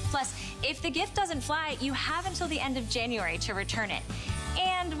long. Plus, if the gift doesn't fly, you have until the end of January to return it.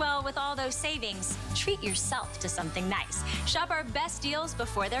 And, well, with all those savings, treat yourself to something nice. Shop our best deals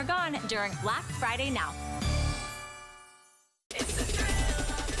before they're gone during Black Friday now. It's the thrill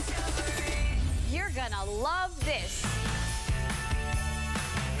of discovery. You're gonna love this.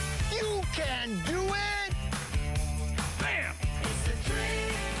 You can do it! Bam!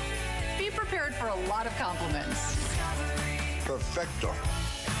 Be prepared for a lot of compliments. Perfecto.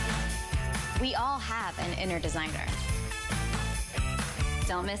 We all have an inner designer.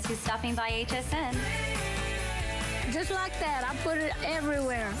 Don't miss who's stopping by HSN. Just like that, I put it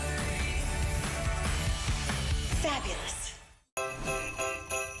everywhere. Fabulous.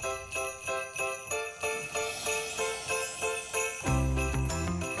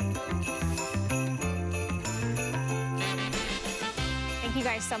 Thank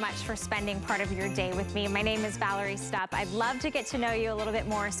you guys so much for spending part of your day with me. My name is Valerie Stupp. I'd love to get to know you a little bit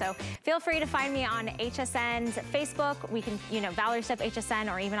more, so feel free to find me on HSN's Facebook. We can, Valerie Stupp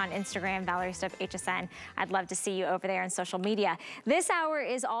HSN, or even on Instagram, Valerie Stupp HSN. I'd love to see you over there on social media. This hour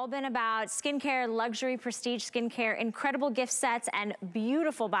is all been about skincare, luxury, prestige skincare, incredible gift sets, and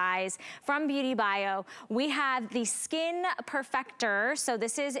beautiful buys from Beauty Bio. We have the Skin Perfector. So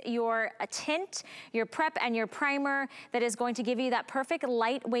this is your tint, your prep, and your primer that is going to give you that perfect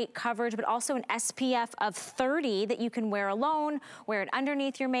lightweight coverage, but also an SPF of 30 that you can wear alone, wear it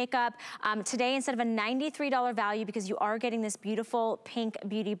underneath your makeup. Today, instead of a $93 value, because you are getting this beautiful pink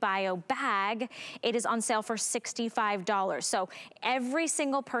Beauty Bio bag, it is on sale for $65. So every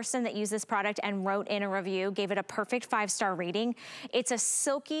single person that used this product and wrote in a review gave it a perfect 5-star rating. It's a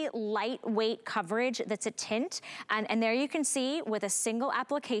silky, lightweight coverage that's a tint. And there you can see with a single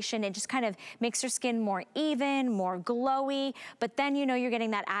application, it just kind of makes your skin more even, more glowy, but then you're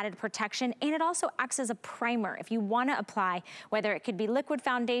getting that added protection, and it also acts as a primer. If you want to apply, whether it could be liquid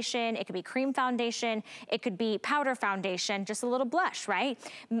foundation, it could be cream foundation, it could be powder foundation, just a little blush, right?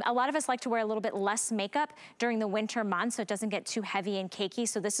 A lot of us like to wear a little bit less makeup during the winter months so it doesn't get too heavy and cakey.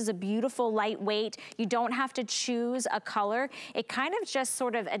 So this is a beautiful lightweight. You don't have to choose a color. It kind of just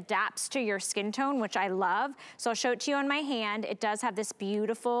sort of adapts to your skin tone, which I love. So I'll show it to you on my hand. It does have this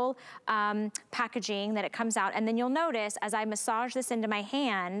beautiful packaging that it comes out, and then you'll notice as I massage this into my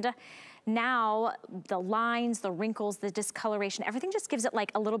hand, now the lines, the wrinkles, the discoloration, everything just gives it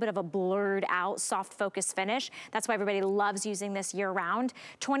like a little bit of a blurred out, soft focus finish. That's why everybody loves using this year round.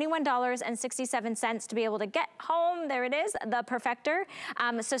 $21.67 to be able to get home. There it is, the Perfector.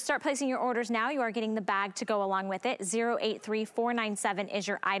 So start placing your orders now. You are getting the bag to go along with it. 083497 is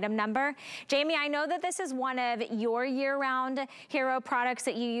your item number. Jamie, I know that this is one of your year-round hero products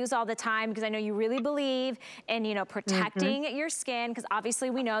that you use all the time, because I know you really believe in, protecting your skin, because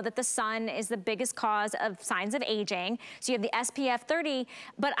obviously we know that the sun is the biggest cause of signs of aging. So you have the SPF 30,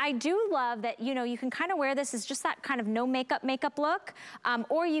 but I do love that, you can kind of wear this as just that kind of no makeup look,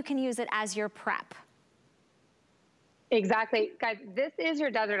 or you can use it as your prep. Exactly. Guys, this is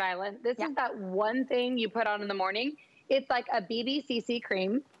your desert island. This is that one thing you put on in the morning. It's like a BBCC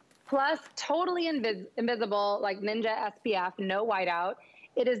cream plus totally invisible, like Ninja SPF, no whiteout.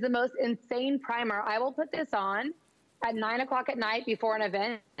 It is the most insane primer. I will put this on at 9 o'clock at night before an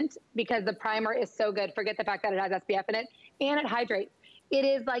event because the primer is so good. Forget the fact that it has SPF in it, and it hydrates. It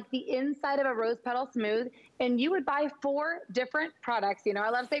is like the inside of a rose petal smooth, and you would buy 4 different products. You know, I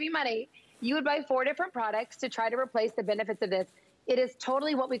love saving money. You would buy 4 different products to try to replace the benefits of this. It is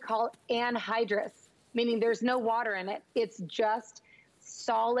totally what we call anhydrous, meaning there's no water in it. It's just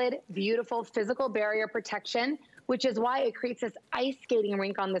solid, beautiful physical barrier protection, which is why it creates this ice skating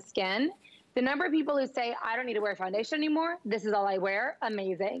rink on the skin. The number of people who say, I don't need to wear foundation anymore, this is all I wear,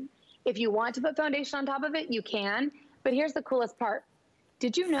 amazing. If you want to put foundation on top of it, you can. But here's the coolest part.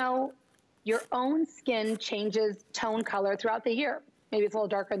 Did you know your own skin changes tone color throughout the year? Maybe it's a little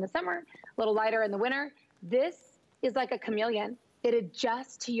darker in the summer, a little lighter in the winter. This is like a chameleon. It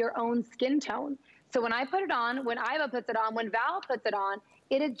adjusts to your own skin tone. So when I put it on, when Iva puts it on, when Val puts it on,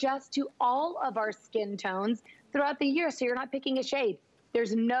 it adjusts to all of our skin tones throughout the year. So you're not picking a shade.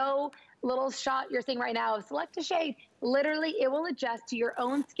 There's no little shot you're seeing right now of select a shade. Literally, it will adjust to your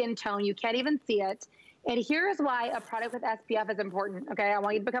own skin tone. You can't even see it. And here's why a product with SPF is important. Okay, I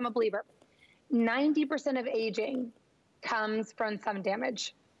want you to become a believer. 90% of aging comes from sun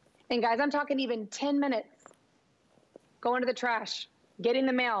damage. And guys, I'm talking even 10 minutes going to the trash, getting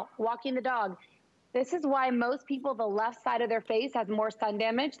the mail, walking the dog. This is why most people, the left side of their face has more sun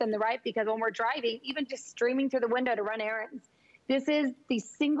damage than the right, because when we're driving, even just streaming through the window to run errands, this is the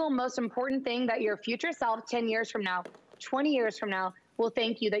single most important thing that your future self 10 years from now, 20 years from now, will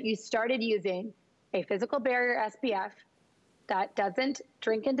thank you that you started using a physical barrier SPF that doesn't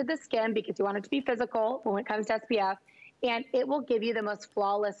drink into the skin because you want it to be physical when it comes to SPF, and it will give you the most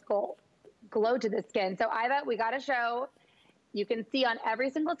flawless glow to the skin. So Iva, we got to show, you can see on every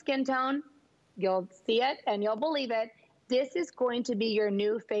single skin tone, you'll see it and you'll believe it. This is going to be your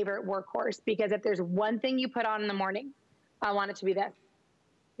new favorite workhorse, because if there's one thing you put on in the morning, I want it to be this.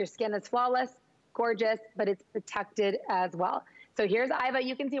 Your skin is flawless, gorgeous, but it's protected as well. So here's Iva.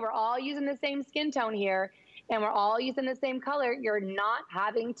 You can see we're all using the same skin tone here, and we're all using the same color. You're not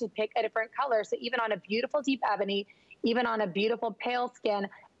having to pick a different color. So even on a beautiful deep ebony, even on a beautiful pale skin,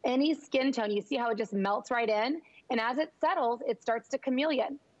 any skin tone, you see how it just melts right in? And as it settles, it starts to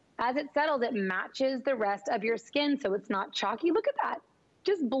chameleon. As it settles, it matches the rest of your skin, so it's not chalky. Look at that.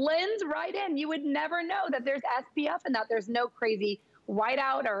 Just blends right in. You would never know that there's SPF in that. There's no crazy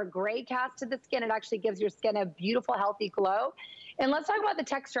whiteout or gray cast to the skin. It actually gives your skin a beautiful, healthy glow. And let's talk about the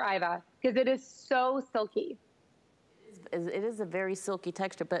texture, Iva, because it is so silky. It is a very silky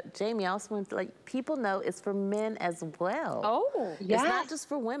texture, but Jamie, I also want to let people know it's for men as well. Oh, yes. It's not just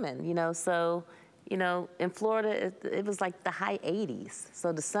for women, you know, so, you know, in Florida, it was like the high 80s.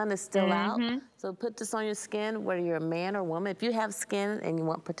 So the sun is still out. So put this on your skin, whether you're a man or woman. If you have skin and you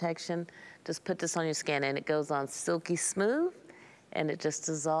want protection, just put this on your skin and it goes on silky smooth and it just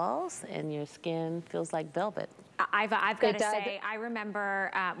dissolves and your skin feels like velvet. I've got to say, I remember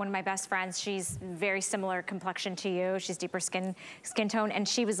one of my best friends, she's very similar complexion to you. She's deeper skin tone. And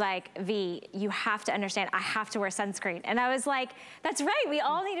she was like, V, you have to understand, I have to wear sunscreen. And I was like, that's right, we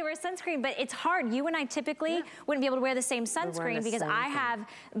all need to wear sunscreen, but it's hard. You and I typically wouldn't be able to wear the same sunscreen because I have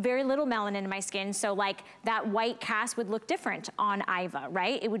very little melanin in my skin. So like that white cast would look different on Iva,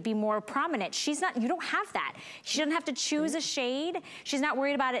 right? It would be more prominent. She's not, you don't have that. She doesn't have to choose a shade. She's not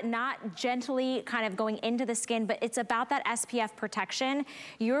worried about it not gently kind of going into the skin, but it's about that SPF protection.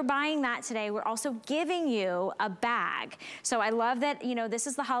 You're buying that today. We're also giving you a bag. So I love that, you know, this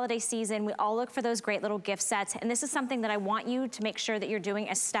is the holiday season. We all look for those great little gift sets. And this is something that I want you to make sure that you're doing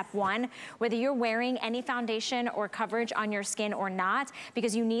as step one, whether you're wearing any foundation or coverage on your skin or not,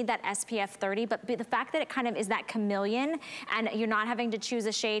 because you need that SPF 30. But the fact that it kind of is that chameleon and you're not having to choose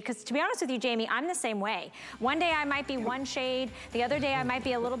a shade, because to be honest with you, Jamie, I'm the same way. One day I might be one shade. The other day I might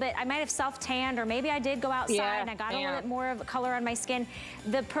be a little bit, I might have self-tanned, or maybe I did go outside and I got a little bit more of color on my skin.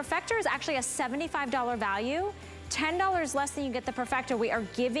 The Perfector is actually a $75 value. $10 less than you get the Perfector. We are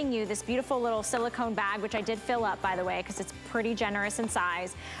giving you this beautiful little silicone bag, which I did fill up, by the way, because it's pretty generous in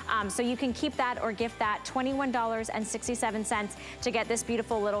size. So you can keep that or gift that, $21.67 to get this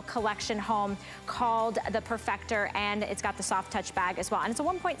beautiful little collection home called the Perfector, and it's got the soft touch bag as well. And it's a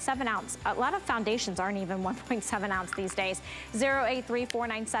 1.7 ounce. A lot of foundations aren't even 1.7 ounce these days.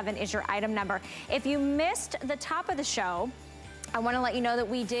 083497 is your item number. If you missed the top of the show, I want to let you know that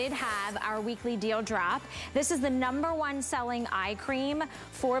we did have our weekly deal drop. This is the #1 selling eye cream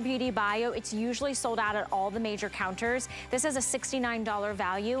for Beauty Bio. It's usually sold out at all the major counters. This is a $69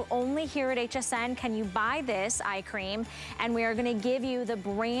 value. Only here at HSN can you buy this eye cream, and we are going to give you the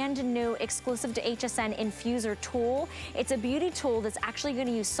brand new exclusive to HSN infuser tool. It's a beauty tool that's actually going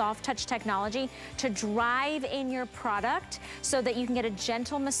to use soft touch technology to drive in your product so that you can get a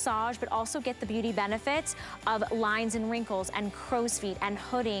gentle massage, but also get the beauty benefits of lines and wrinkles and crow's feet and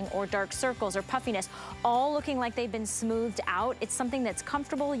hooding or dark circles or puffiness, all looking like they've been smoothed out. It's something that's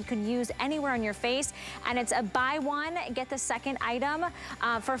comfortable. You can use anywhere on your face, and it's a buy one, get the second item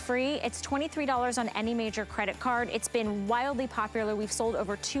for free. It's $23 on any major credit card. It's been wildly popular. We've sold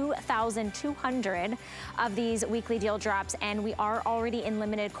over 2,200 of these weekly deal drops, and we are already in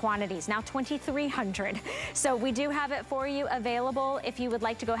limited quantities, now 2,300. So we do have it for you available if you would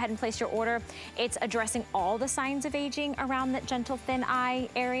like to go ahead and place your order. It's addressing all the signs of aging around that gentle thin eye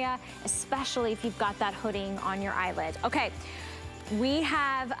area, especially if you've got that hooding on your eyelid. Okay, we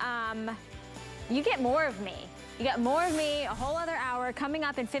have, you get more of me. You got more of me, a whole other hour coming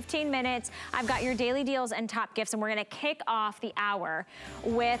up in 15 minutes. I've got your daily deals and top gifts, and we're gonna kick off the hour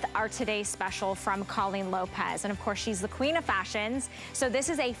with our today's special from Colleen Lopez. And of course, she's the queen of fashions. So this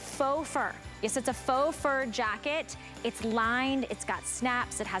is a faux fur. Yes, it's a faux fur jacket. It's lined, it's got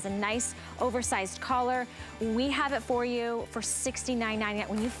snaps, it has a nice oversized collar. We have it for you for $69.99.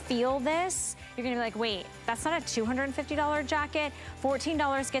 When you feel this, you're gonna be like, wait, that's not a $250 jacket.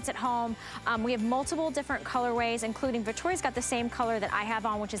 $14 gets it home. We have multiple different colorways, including Victoria's got the same color that I have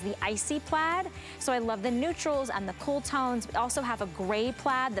on, which is the icy plaid. So I love the neutrals and the cool tones. We also have a gray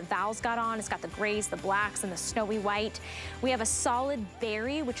plaid that Val's got on. It's got the grays, the blacks, and the snowy white. We have a solid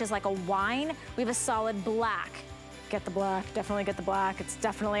berry, which is like a wine. We have a solid black. Get the black, definitely get the black. It's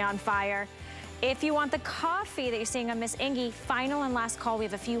definitely on fire. If you want the coffee that you're seeing on Miss Ingy, final and last call, we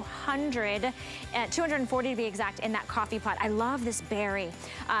have a few hundred, 240 to be exact, in that coffee pot. I love this berry.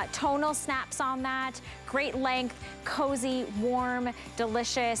 Tonal snaps on that, great length, cozy, warm,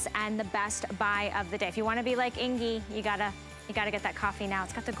 delicious, and the best buy of the day. If you wanna be like Ingy, you gotta get that coffee now.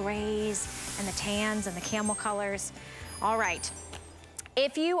 It's got the grays and the tans and the camel colors. All right.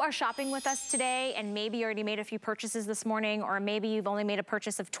 If you are shopping with us today and maybe you already made a few purchases this morning, or maybe you've only made a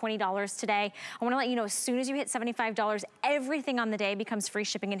purchase of $20 today, I wanna let you know as soon as you hit $75, everything on the day becomes free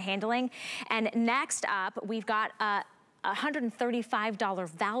shipping and handling. And next up, we've got $135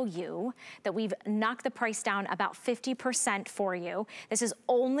 value that we've knocked the price down about 50% for you. This is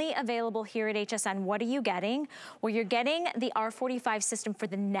only available here at HSN. What are you getting? Well, you're getting the R45 system for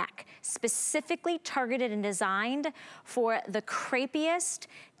the neck, specifically targeted and designed for the crepiest,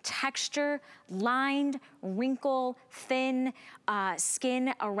 texture, lined, wrinkle, thin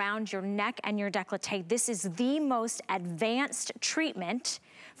skin around your neck and your décolleté. This is the most advanced treatment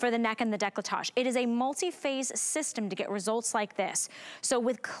for the neck and the décolletage. It is a multi-phase system to get results like this. So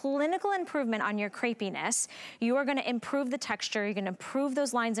with clinical improvement on your crepiness, you are gonna improve the texture, you're gonna improve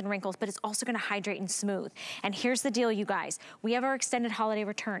those lines and wrinkles, but it's also gonna hydrate and smooth. And here's the deal, you guys. We have our extended holiday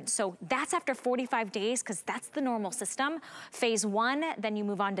return. So that's after 45 days, because that's the normal system. Phase 1, then you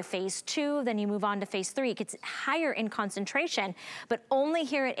move on to phase 2, then you move on to phase 3. It gets higher in concentration, but only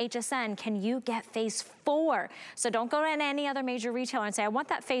here at HSN can you get phase 4. So don't go to any other major retailer and say, I want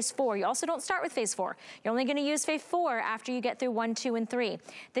that phase 4. You also don't start with phase 4. You're only gonna use phase 4 after you get through 1, 2, and 3.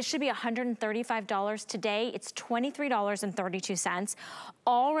 This should be $135 today. It's $23.32.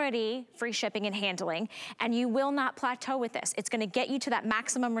 Already free shipping and handling, and you will not plateau with this. It's gonna get you to that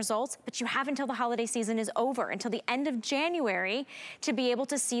maximum results, but you have until the holiday season is over, until the end of January, to be able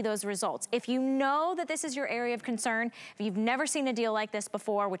to see those results. If you know that this is your area of concern, if you've never seen a deal like this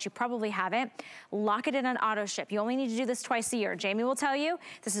before, which you probably haven't, lock it in on auto ship. You only need to do this twice a year. Jamie will tell you,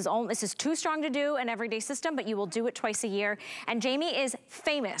 this is too strong to do an everyday system, but you will do it twice a year. And Jamie is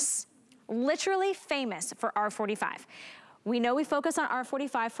famous, literally famous for R45. We know we focus on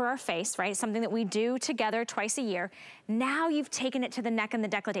R45 for our face, right? Something that we do together twice a year. Now you've taken it to the neck and the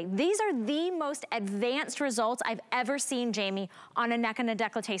décolleté. These are the most advanced results I've ever seen, Jamie, on a neck and a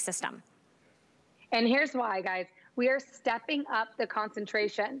décolleté system. And here's why, guys. We are stepping up the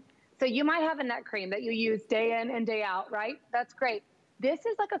concentration. So you might have a neck cream that you use day in and day out, right? That's great. This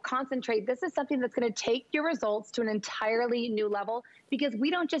is like a concentrate. This is something that's gonna take your results to an entirely new level, because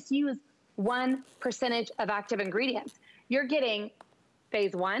we don't just use 1% of active ingredients. You're getting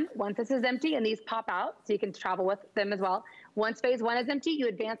phase 1, once this is empty, and these pop out, so you can travel with them as well. Once phase 1 is empty, you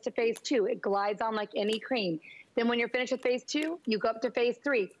advance to phase 2. It glides on like any cream. Then when you're finished with phase 2, you go up to phase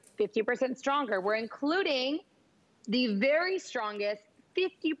 3, 50% stronger. We're including the very strongest,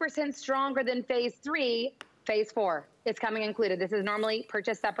 50% stronger than phase 3, phase 4. is coming included. This is normally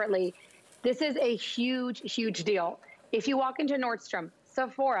purchased separately. This is a huge, huge deal. If you walk into Nordstrom,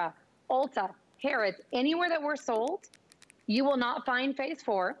 Sephora, Ulta, Harrods, anywhere that we're sold, you will not find phase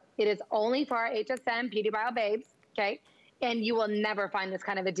 4. It is only for our HSN Beauty Bio babes, okay? And you will never find this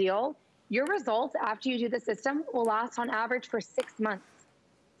kind of a deal. Your results after you do the system will last on average for 6 months.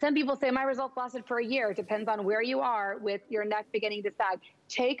 Some people say my results lasted for a year. It depends on where you are with your neck beginning to sag.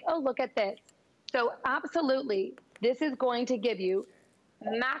 Take a look at this. So absolutely, this is going to give you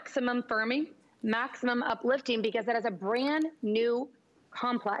maximum firming, maximum uplifting, because it has a brand new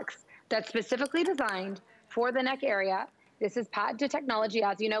complex that's specifically designed for the neck area. This is patented technology.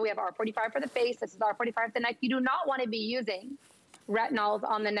 As you know, we have R45 for the face. This is R45 for the neck. You do not want to be using retinols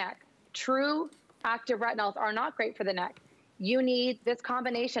on the neck. True active retinols are not great for the neck. You need this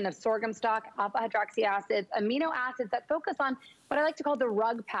combination of sorghum stalk, alpha hydroxy acids, amino acids that focus on what I like to call the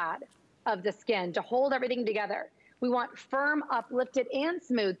rug pad of the skin to hold everything together. We want firm, uplifted, and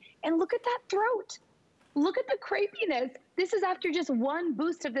smooth. And look at that throat. Look at the crepiness. This is after just one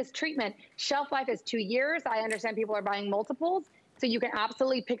boost of this treatment. Shelf life is 2 years. I understand people are buying multiples, so you can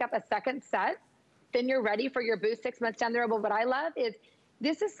absolutely pick up a second set. Then you're ready for your boost 6 months down the road. But what I love is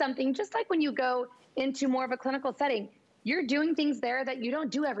this is something just like when you go into more of a clinical setting, you're doing things there that you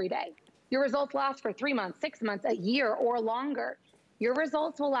don't do every day. Your results last for 3 months, 6 months, a year, or longer. Your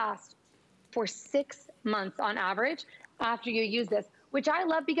results will last for 6 months on average after you use this, which I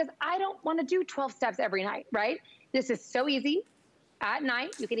love because I don't want to do 12 steps every night, right? This is so easy. At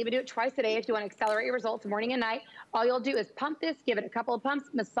night, you can even do it twice a day if you want to accelerate your results, morning and night. All you'll do is pump this, give it a couple of pumps,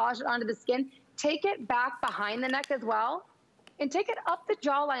 massage it onto the skin, take it back behind the neck as well, and take it up the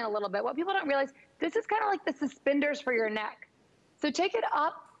jawline a little bit. What people don't realize, this is kind of like the suspenders for your neck. So take it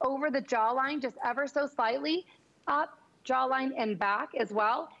up over the jawline just ever so slightly, up, jawline, and back as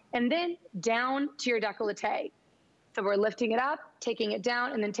well, and then down to your décolleté. So we're lifting it up, taking it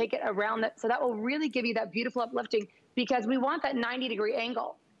down, and then take it around that. So that will really give you that beautiful uplifting because we want that 90-degree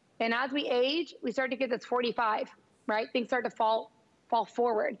angle. And as we age, we start to get this 45, right? Things start to fall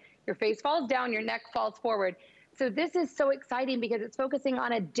forward. Your face falls down, your neck falls forward. So this is so exciting because it's focusing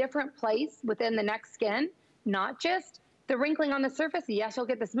on a different place within the neck skin, not just the wrinkling on the surface. Yes, you'll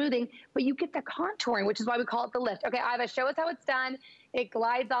get the smoothing, but you get the contouring, which is why we call it the lift. Okay, Iva, show us how it's done. It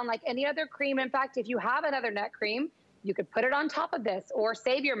glides on like any other cream. In fact, if you have another neck cream, you could put it on top of this or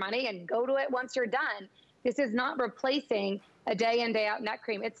save your money and go to it once you're done. This is not replacing a day in, day out neck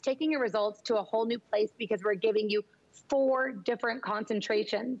cream. It's taking your results to a whole new place because we're giving you 4 different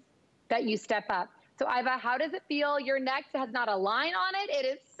concentrations that you step up. So Iva, how does it feel? Your neck has not a line on it. It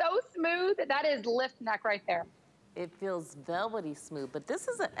is so smooth. That is lift neck right there. It feels velvety smooth, but this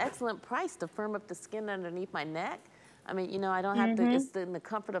is an excellent price to firm up the skin underneath my neck. I mean, you know, I don't have to, it's in the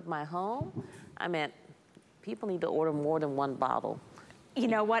comfort of my home. I mean, people need to order more than 1 bottle. You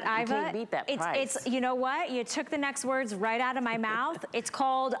know what, Iva? You can't beat that price. You know what? You took the next words right out of my mouth. It's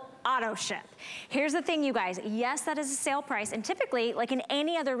called auto ship. Here's the thing, you guys. Yes, that is a sale price. And typically, like in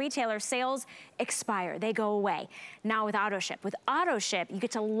any other retailer, sales expire. They go away. Now with auto ship. With auto ship, you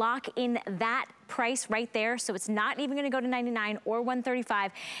get to lock in that price right there. So it's not even going to go to $99 or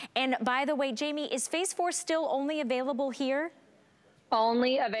 $135. And by the way, Jamie, is phase 4 still only available here?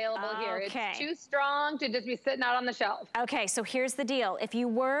 Only available here. It's too strong to just be sitting out on the shelf. Okay, so here's the deal. If you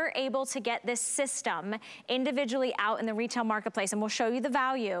were able to get this system individually out in the retail marketplace, and we'll show you the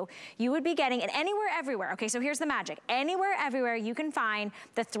value, you would be getting it anywhere, everywhere. Okay, so here's the magic. Anywhere, everywhere, you can find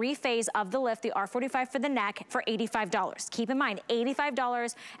the 3-phase of the lift, the R45 for the neck, for $85. Keep in mind,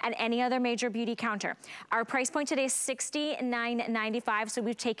 $85 at any other major beauty counter. Our price point today is $69.95, so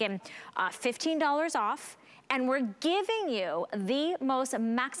we've taken $15 off. And we're giving you the most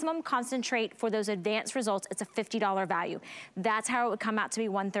maximum concentrate for those advanced results. It's a $50 value. That's how it would come out to be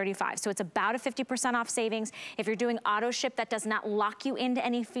 $135. So it's about a 50% off savings. If you're doing auto ship, that does not lock you into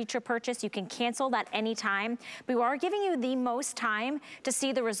any future purchase. You can cancel that anytime. We are giving you the most time to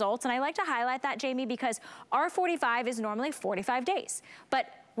see the results. And I like to highlight that, Jamie, because R45 is normally 45 days. But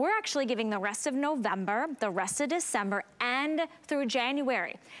we're actually giving the rest of November, the rest of December, and through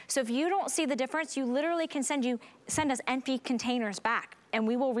January. So if you don't see the difference, you literally can send us empty containers back, and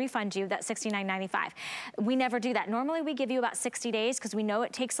we will refund you that $69.95. We never do that. Normally we give you about 60 days because we know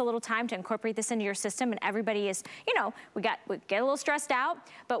it takes a little time to incorporate this into your system, and everybody is, you know, we get a little stressed out,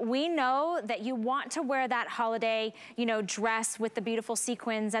 but we know that you want to wear that holiday, you know, dress with the beautiful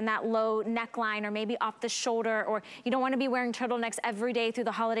sequins and that low neckline, or maybe off the shoulder, or you don't want to be wearing turtlenecks every day through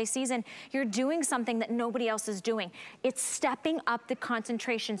the holiday season. You're doing something that nobody else is doing. It's stepping up the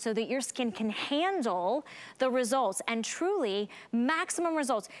concentration so that your skin can handle the results and truly maximize maximum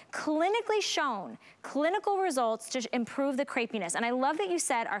results, clinically shown, clinical results to improve the crepiness. And I love that you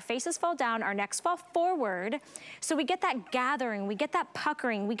said our faces fall down, our necks fall forward, so we get that gathering, we get that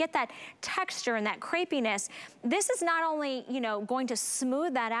puckering, we get that texture and that crepiness. This is not only, you know, going to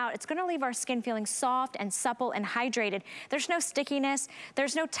smooth that out, it's gonna leave our skin feeling soft and supple and hydrated. There's no stickiness,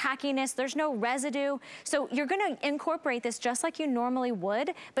 there's no tackiness, there's no residue. So you're gonna incorporate this just like you normally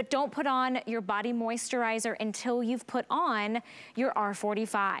would, but don't put on your body moisturizer until you've put on your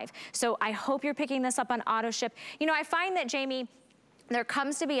R45. So I hope you're picking this up on auto ship. You know, I find that, Jamie, there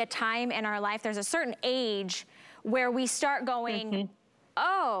comes to be a time in our life, there's a certain age where we start going,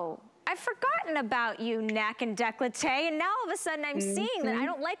 oh, I've forgotten about you, neck and décolleté, and now all of a sudden I'm seeing that I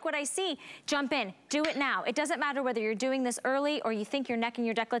don't like what I see. Jump in, do it now. It doesn't matter whether you're doing this early or you think your neck and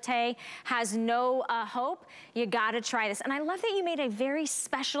your décolleté has no hope, you gotta try this. And I love that you made a very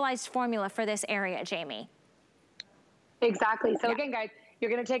specialized formula for this area, Jamie. Exactly, so again, guys, you're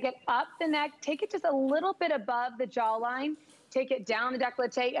gonna take it up the neck, take it just a little bit above the jawline, take it down the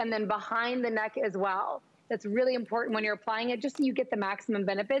décolleté, and then behind the neck as well. That's really important when you're applying it, just so you get the maximum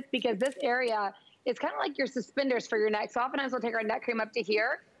benefits, because this area is kind of like your suspenders for your neck. So oftentimes we'll take our neck cream up to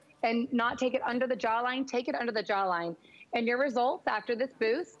here and not take it under the jawline, take it under the jawline. And your results after this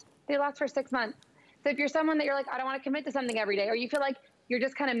boost, they last for 6 months. So if you're someone that you're like, I don't want to commit to something every day, or you feel like you're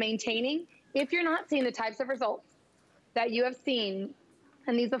just kind of maintaining, if you're not seeing the types of results that you have seen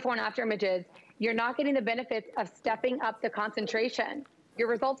in these before and after images, you're not getting the benefits of stepping up the concentration. Your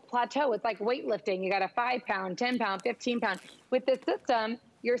results plateau. It's like weightlifting. You got a 5 pound, 10 pound, 15 pound. With this system,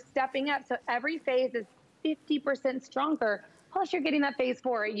 you're stepping up. So every phase is 50% stronger. Plus you're getting that phase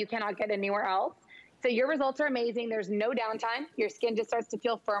 4 you cannot get anywhere else. So your results are amazing. There's no downtime. Your skin just starts to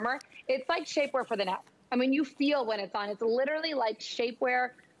feel firmer. It's like shapewear for the neck. I mean, you feel when it's on. It's literally like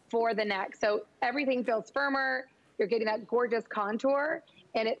shapewear for the neck. So everything feels firmer. You're getting that gorgeous contour.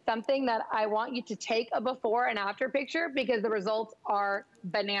 And it's something that I want you to take a before and after picture, because the results are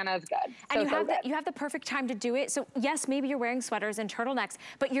bananas good. And you have the perfect time to do it. So yes, maybe you're wearing sweaters and turtlenecks,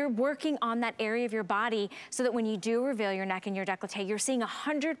 but you're working on that area of your body so that when you do reveal your neck and your décolleté, you're seeing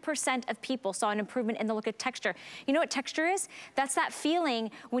 100% of people saw an improvement in the look of texture. You know what texture is? That's that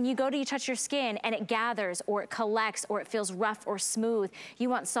feeling when you go to touch your skin and it gathers or it collects or it feels rough or smooth. You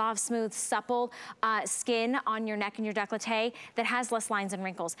want soft, smooth, supple skin on your neck and your décolleté that has less lines and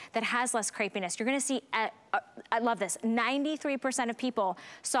wrinkles, that has less crepiness. You're gonna see, I love this, 93% of people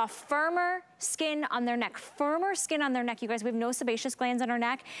saw firmer skin on their neck. Firmer skin on their neck. You guys, we have no sebaceous glands on our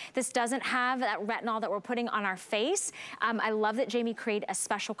neck. This doesn't have that retinol that we're putting on our face. I love that Jamie created a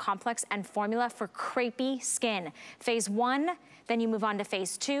special complex and formula for crepey skin. Phase 1, then you move on to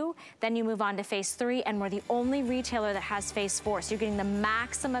phase 2, then you move on to phase 3, and we're the only retailer that has phase 4. So you're getting the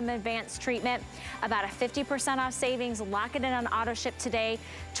maximum advanced treatment, about a 50% off savings. Lock it in on auto ship today,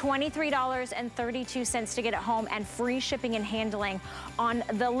 $23.32 to get it home, and free shipping and handling on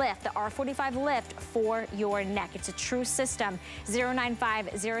the lift, the R45 lift for your neck. It's a true system.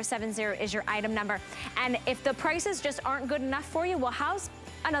 095070 is your item number. And if the prices just aren't good enough for you, well, how's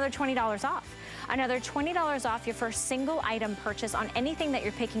another $20 off? Another $20 off your first single item purchase on anything that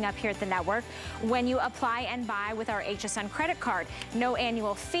you're picking up here at the network when you apply and buy with our HSN credit card. No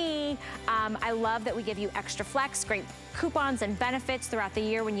annual fee. I love that we give you extra flex, great coupons and benefits throughout the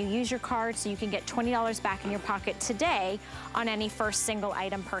year when you use your card, so you can get $20 back in your pocket today on any first single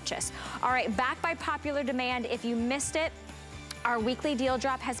item purchase. All right, back by popular demand. If you missed it, our weekly deal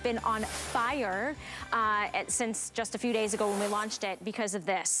drop has been on fire since just a few days ago when we launched it because of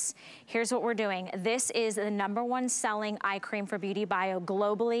this. Here's what we're doing. This is the #1 selling eye cream for Beauty Bio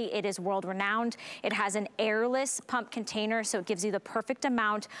globally. It is world renowned. It has an airless pump container, so it gives you the perfect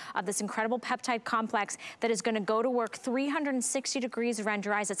amount of this incredible peptide complex that is gonna go to work 360 degrees around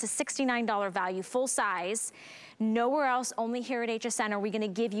your eyes. It's a $69 value, full size. Nowhere else, only here at HSN, are we gonna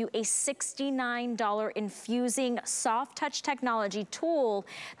give you a $69 infusing soft touch technology tool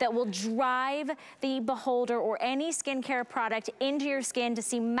that will drive the beholder or any skincare product into your skin to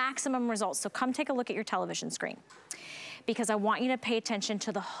see maximum results. So come take a look at your television screen, because I want you to pay attention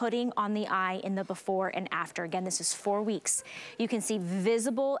to the hooding on the eye in the before and after. Again, this is 4 weeks. You can see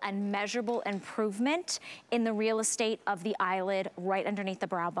visible and measurable improvement in the real estate of the eyelid right underneath the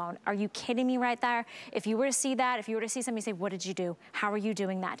brow bone. Are you kidding me right there? If you were to see that, if you were to see somebody say, what did you do? How are you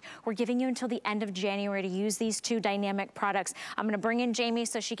doing that? We're giving you until the end of January to use these 2 dynamic products. I'm gonna bring in Jamie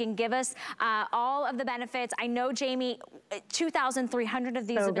so she can give us all of the benefits. I know, Jamie, 2,300 of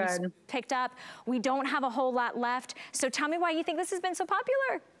these have been picked up. We don't have a whole lot left. So tell me why you think this has been so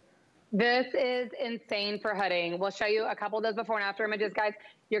popular. This is insane for hooding. We'll show you a couple of those before and after images, guys.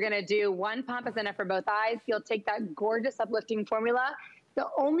 You're gonna do one pump is enough for both eyes. You'll take that gorgeous uplifting formula. The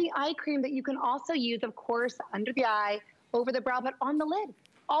only eye cream that you can also use, of course, under the eye, over the brow, but on the lid.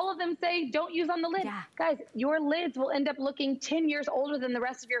 All of them say don't use on the lid. Yeah. Guys, your lids will end up looking 10 years older than the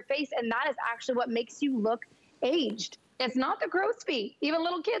rest of your face, and that is actually what makes you look aged. It's not the crow's feet. Even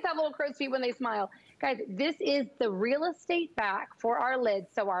little kids have little crow's feet when they smile. Guys, this is the real estate back for our lids.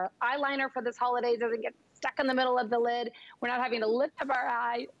 So our eyeliner for this holidays doesn't get stuck in the middle of the lid. We're not having to lift up our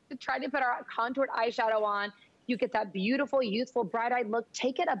eye to try to put our contoured eyeshadow on. You get that beautiful, youthful, bright-eyed look.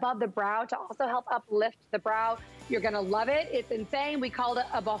 Take it above the brow to also help uplift the brow. You're gonna love it. It's insane. We called it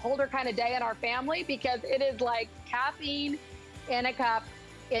a beholder kind of day in our family because it is like caffeine in a cup,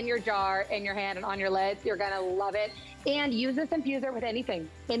 in your jar, in your hand, and on your lids. You're gonna love it. And use this infuser with anything,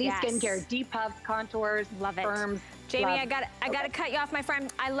 any skincare, deep puffs, contours, love it. Firms. Jamie, I got to cut you off, my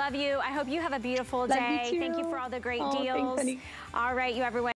friend. I love you. I hope you have a beautiful day. Thank you for all the great deals. Thanks, honey. All right, you everyone.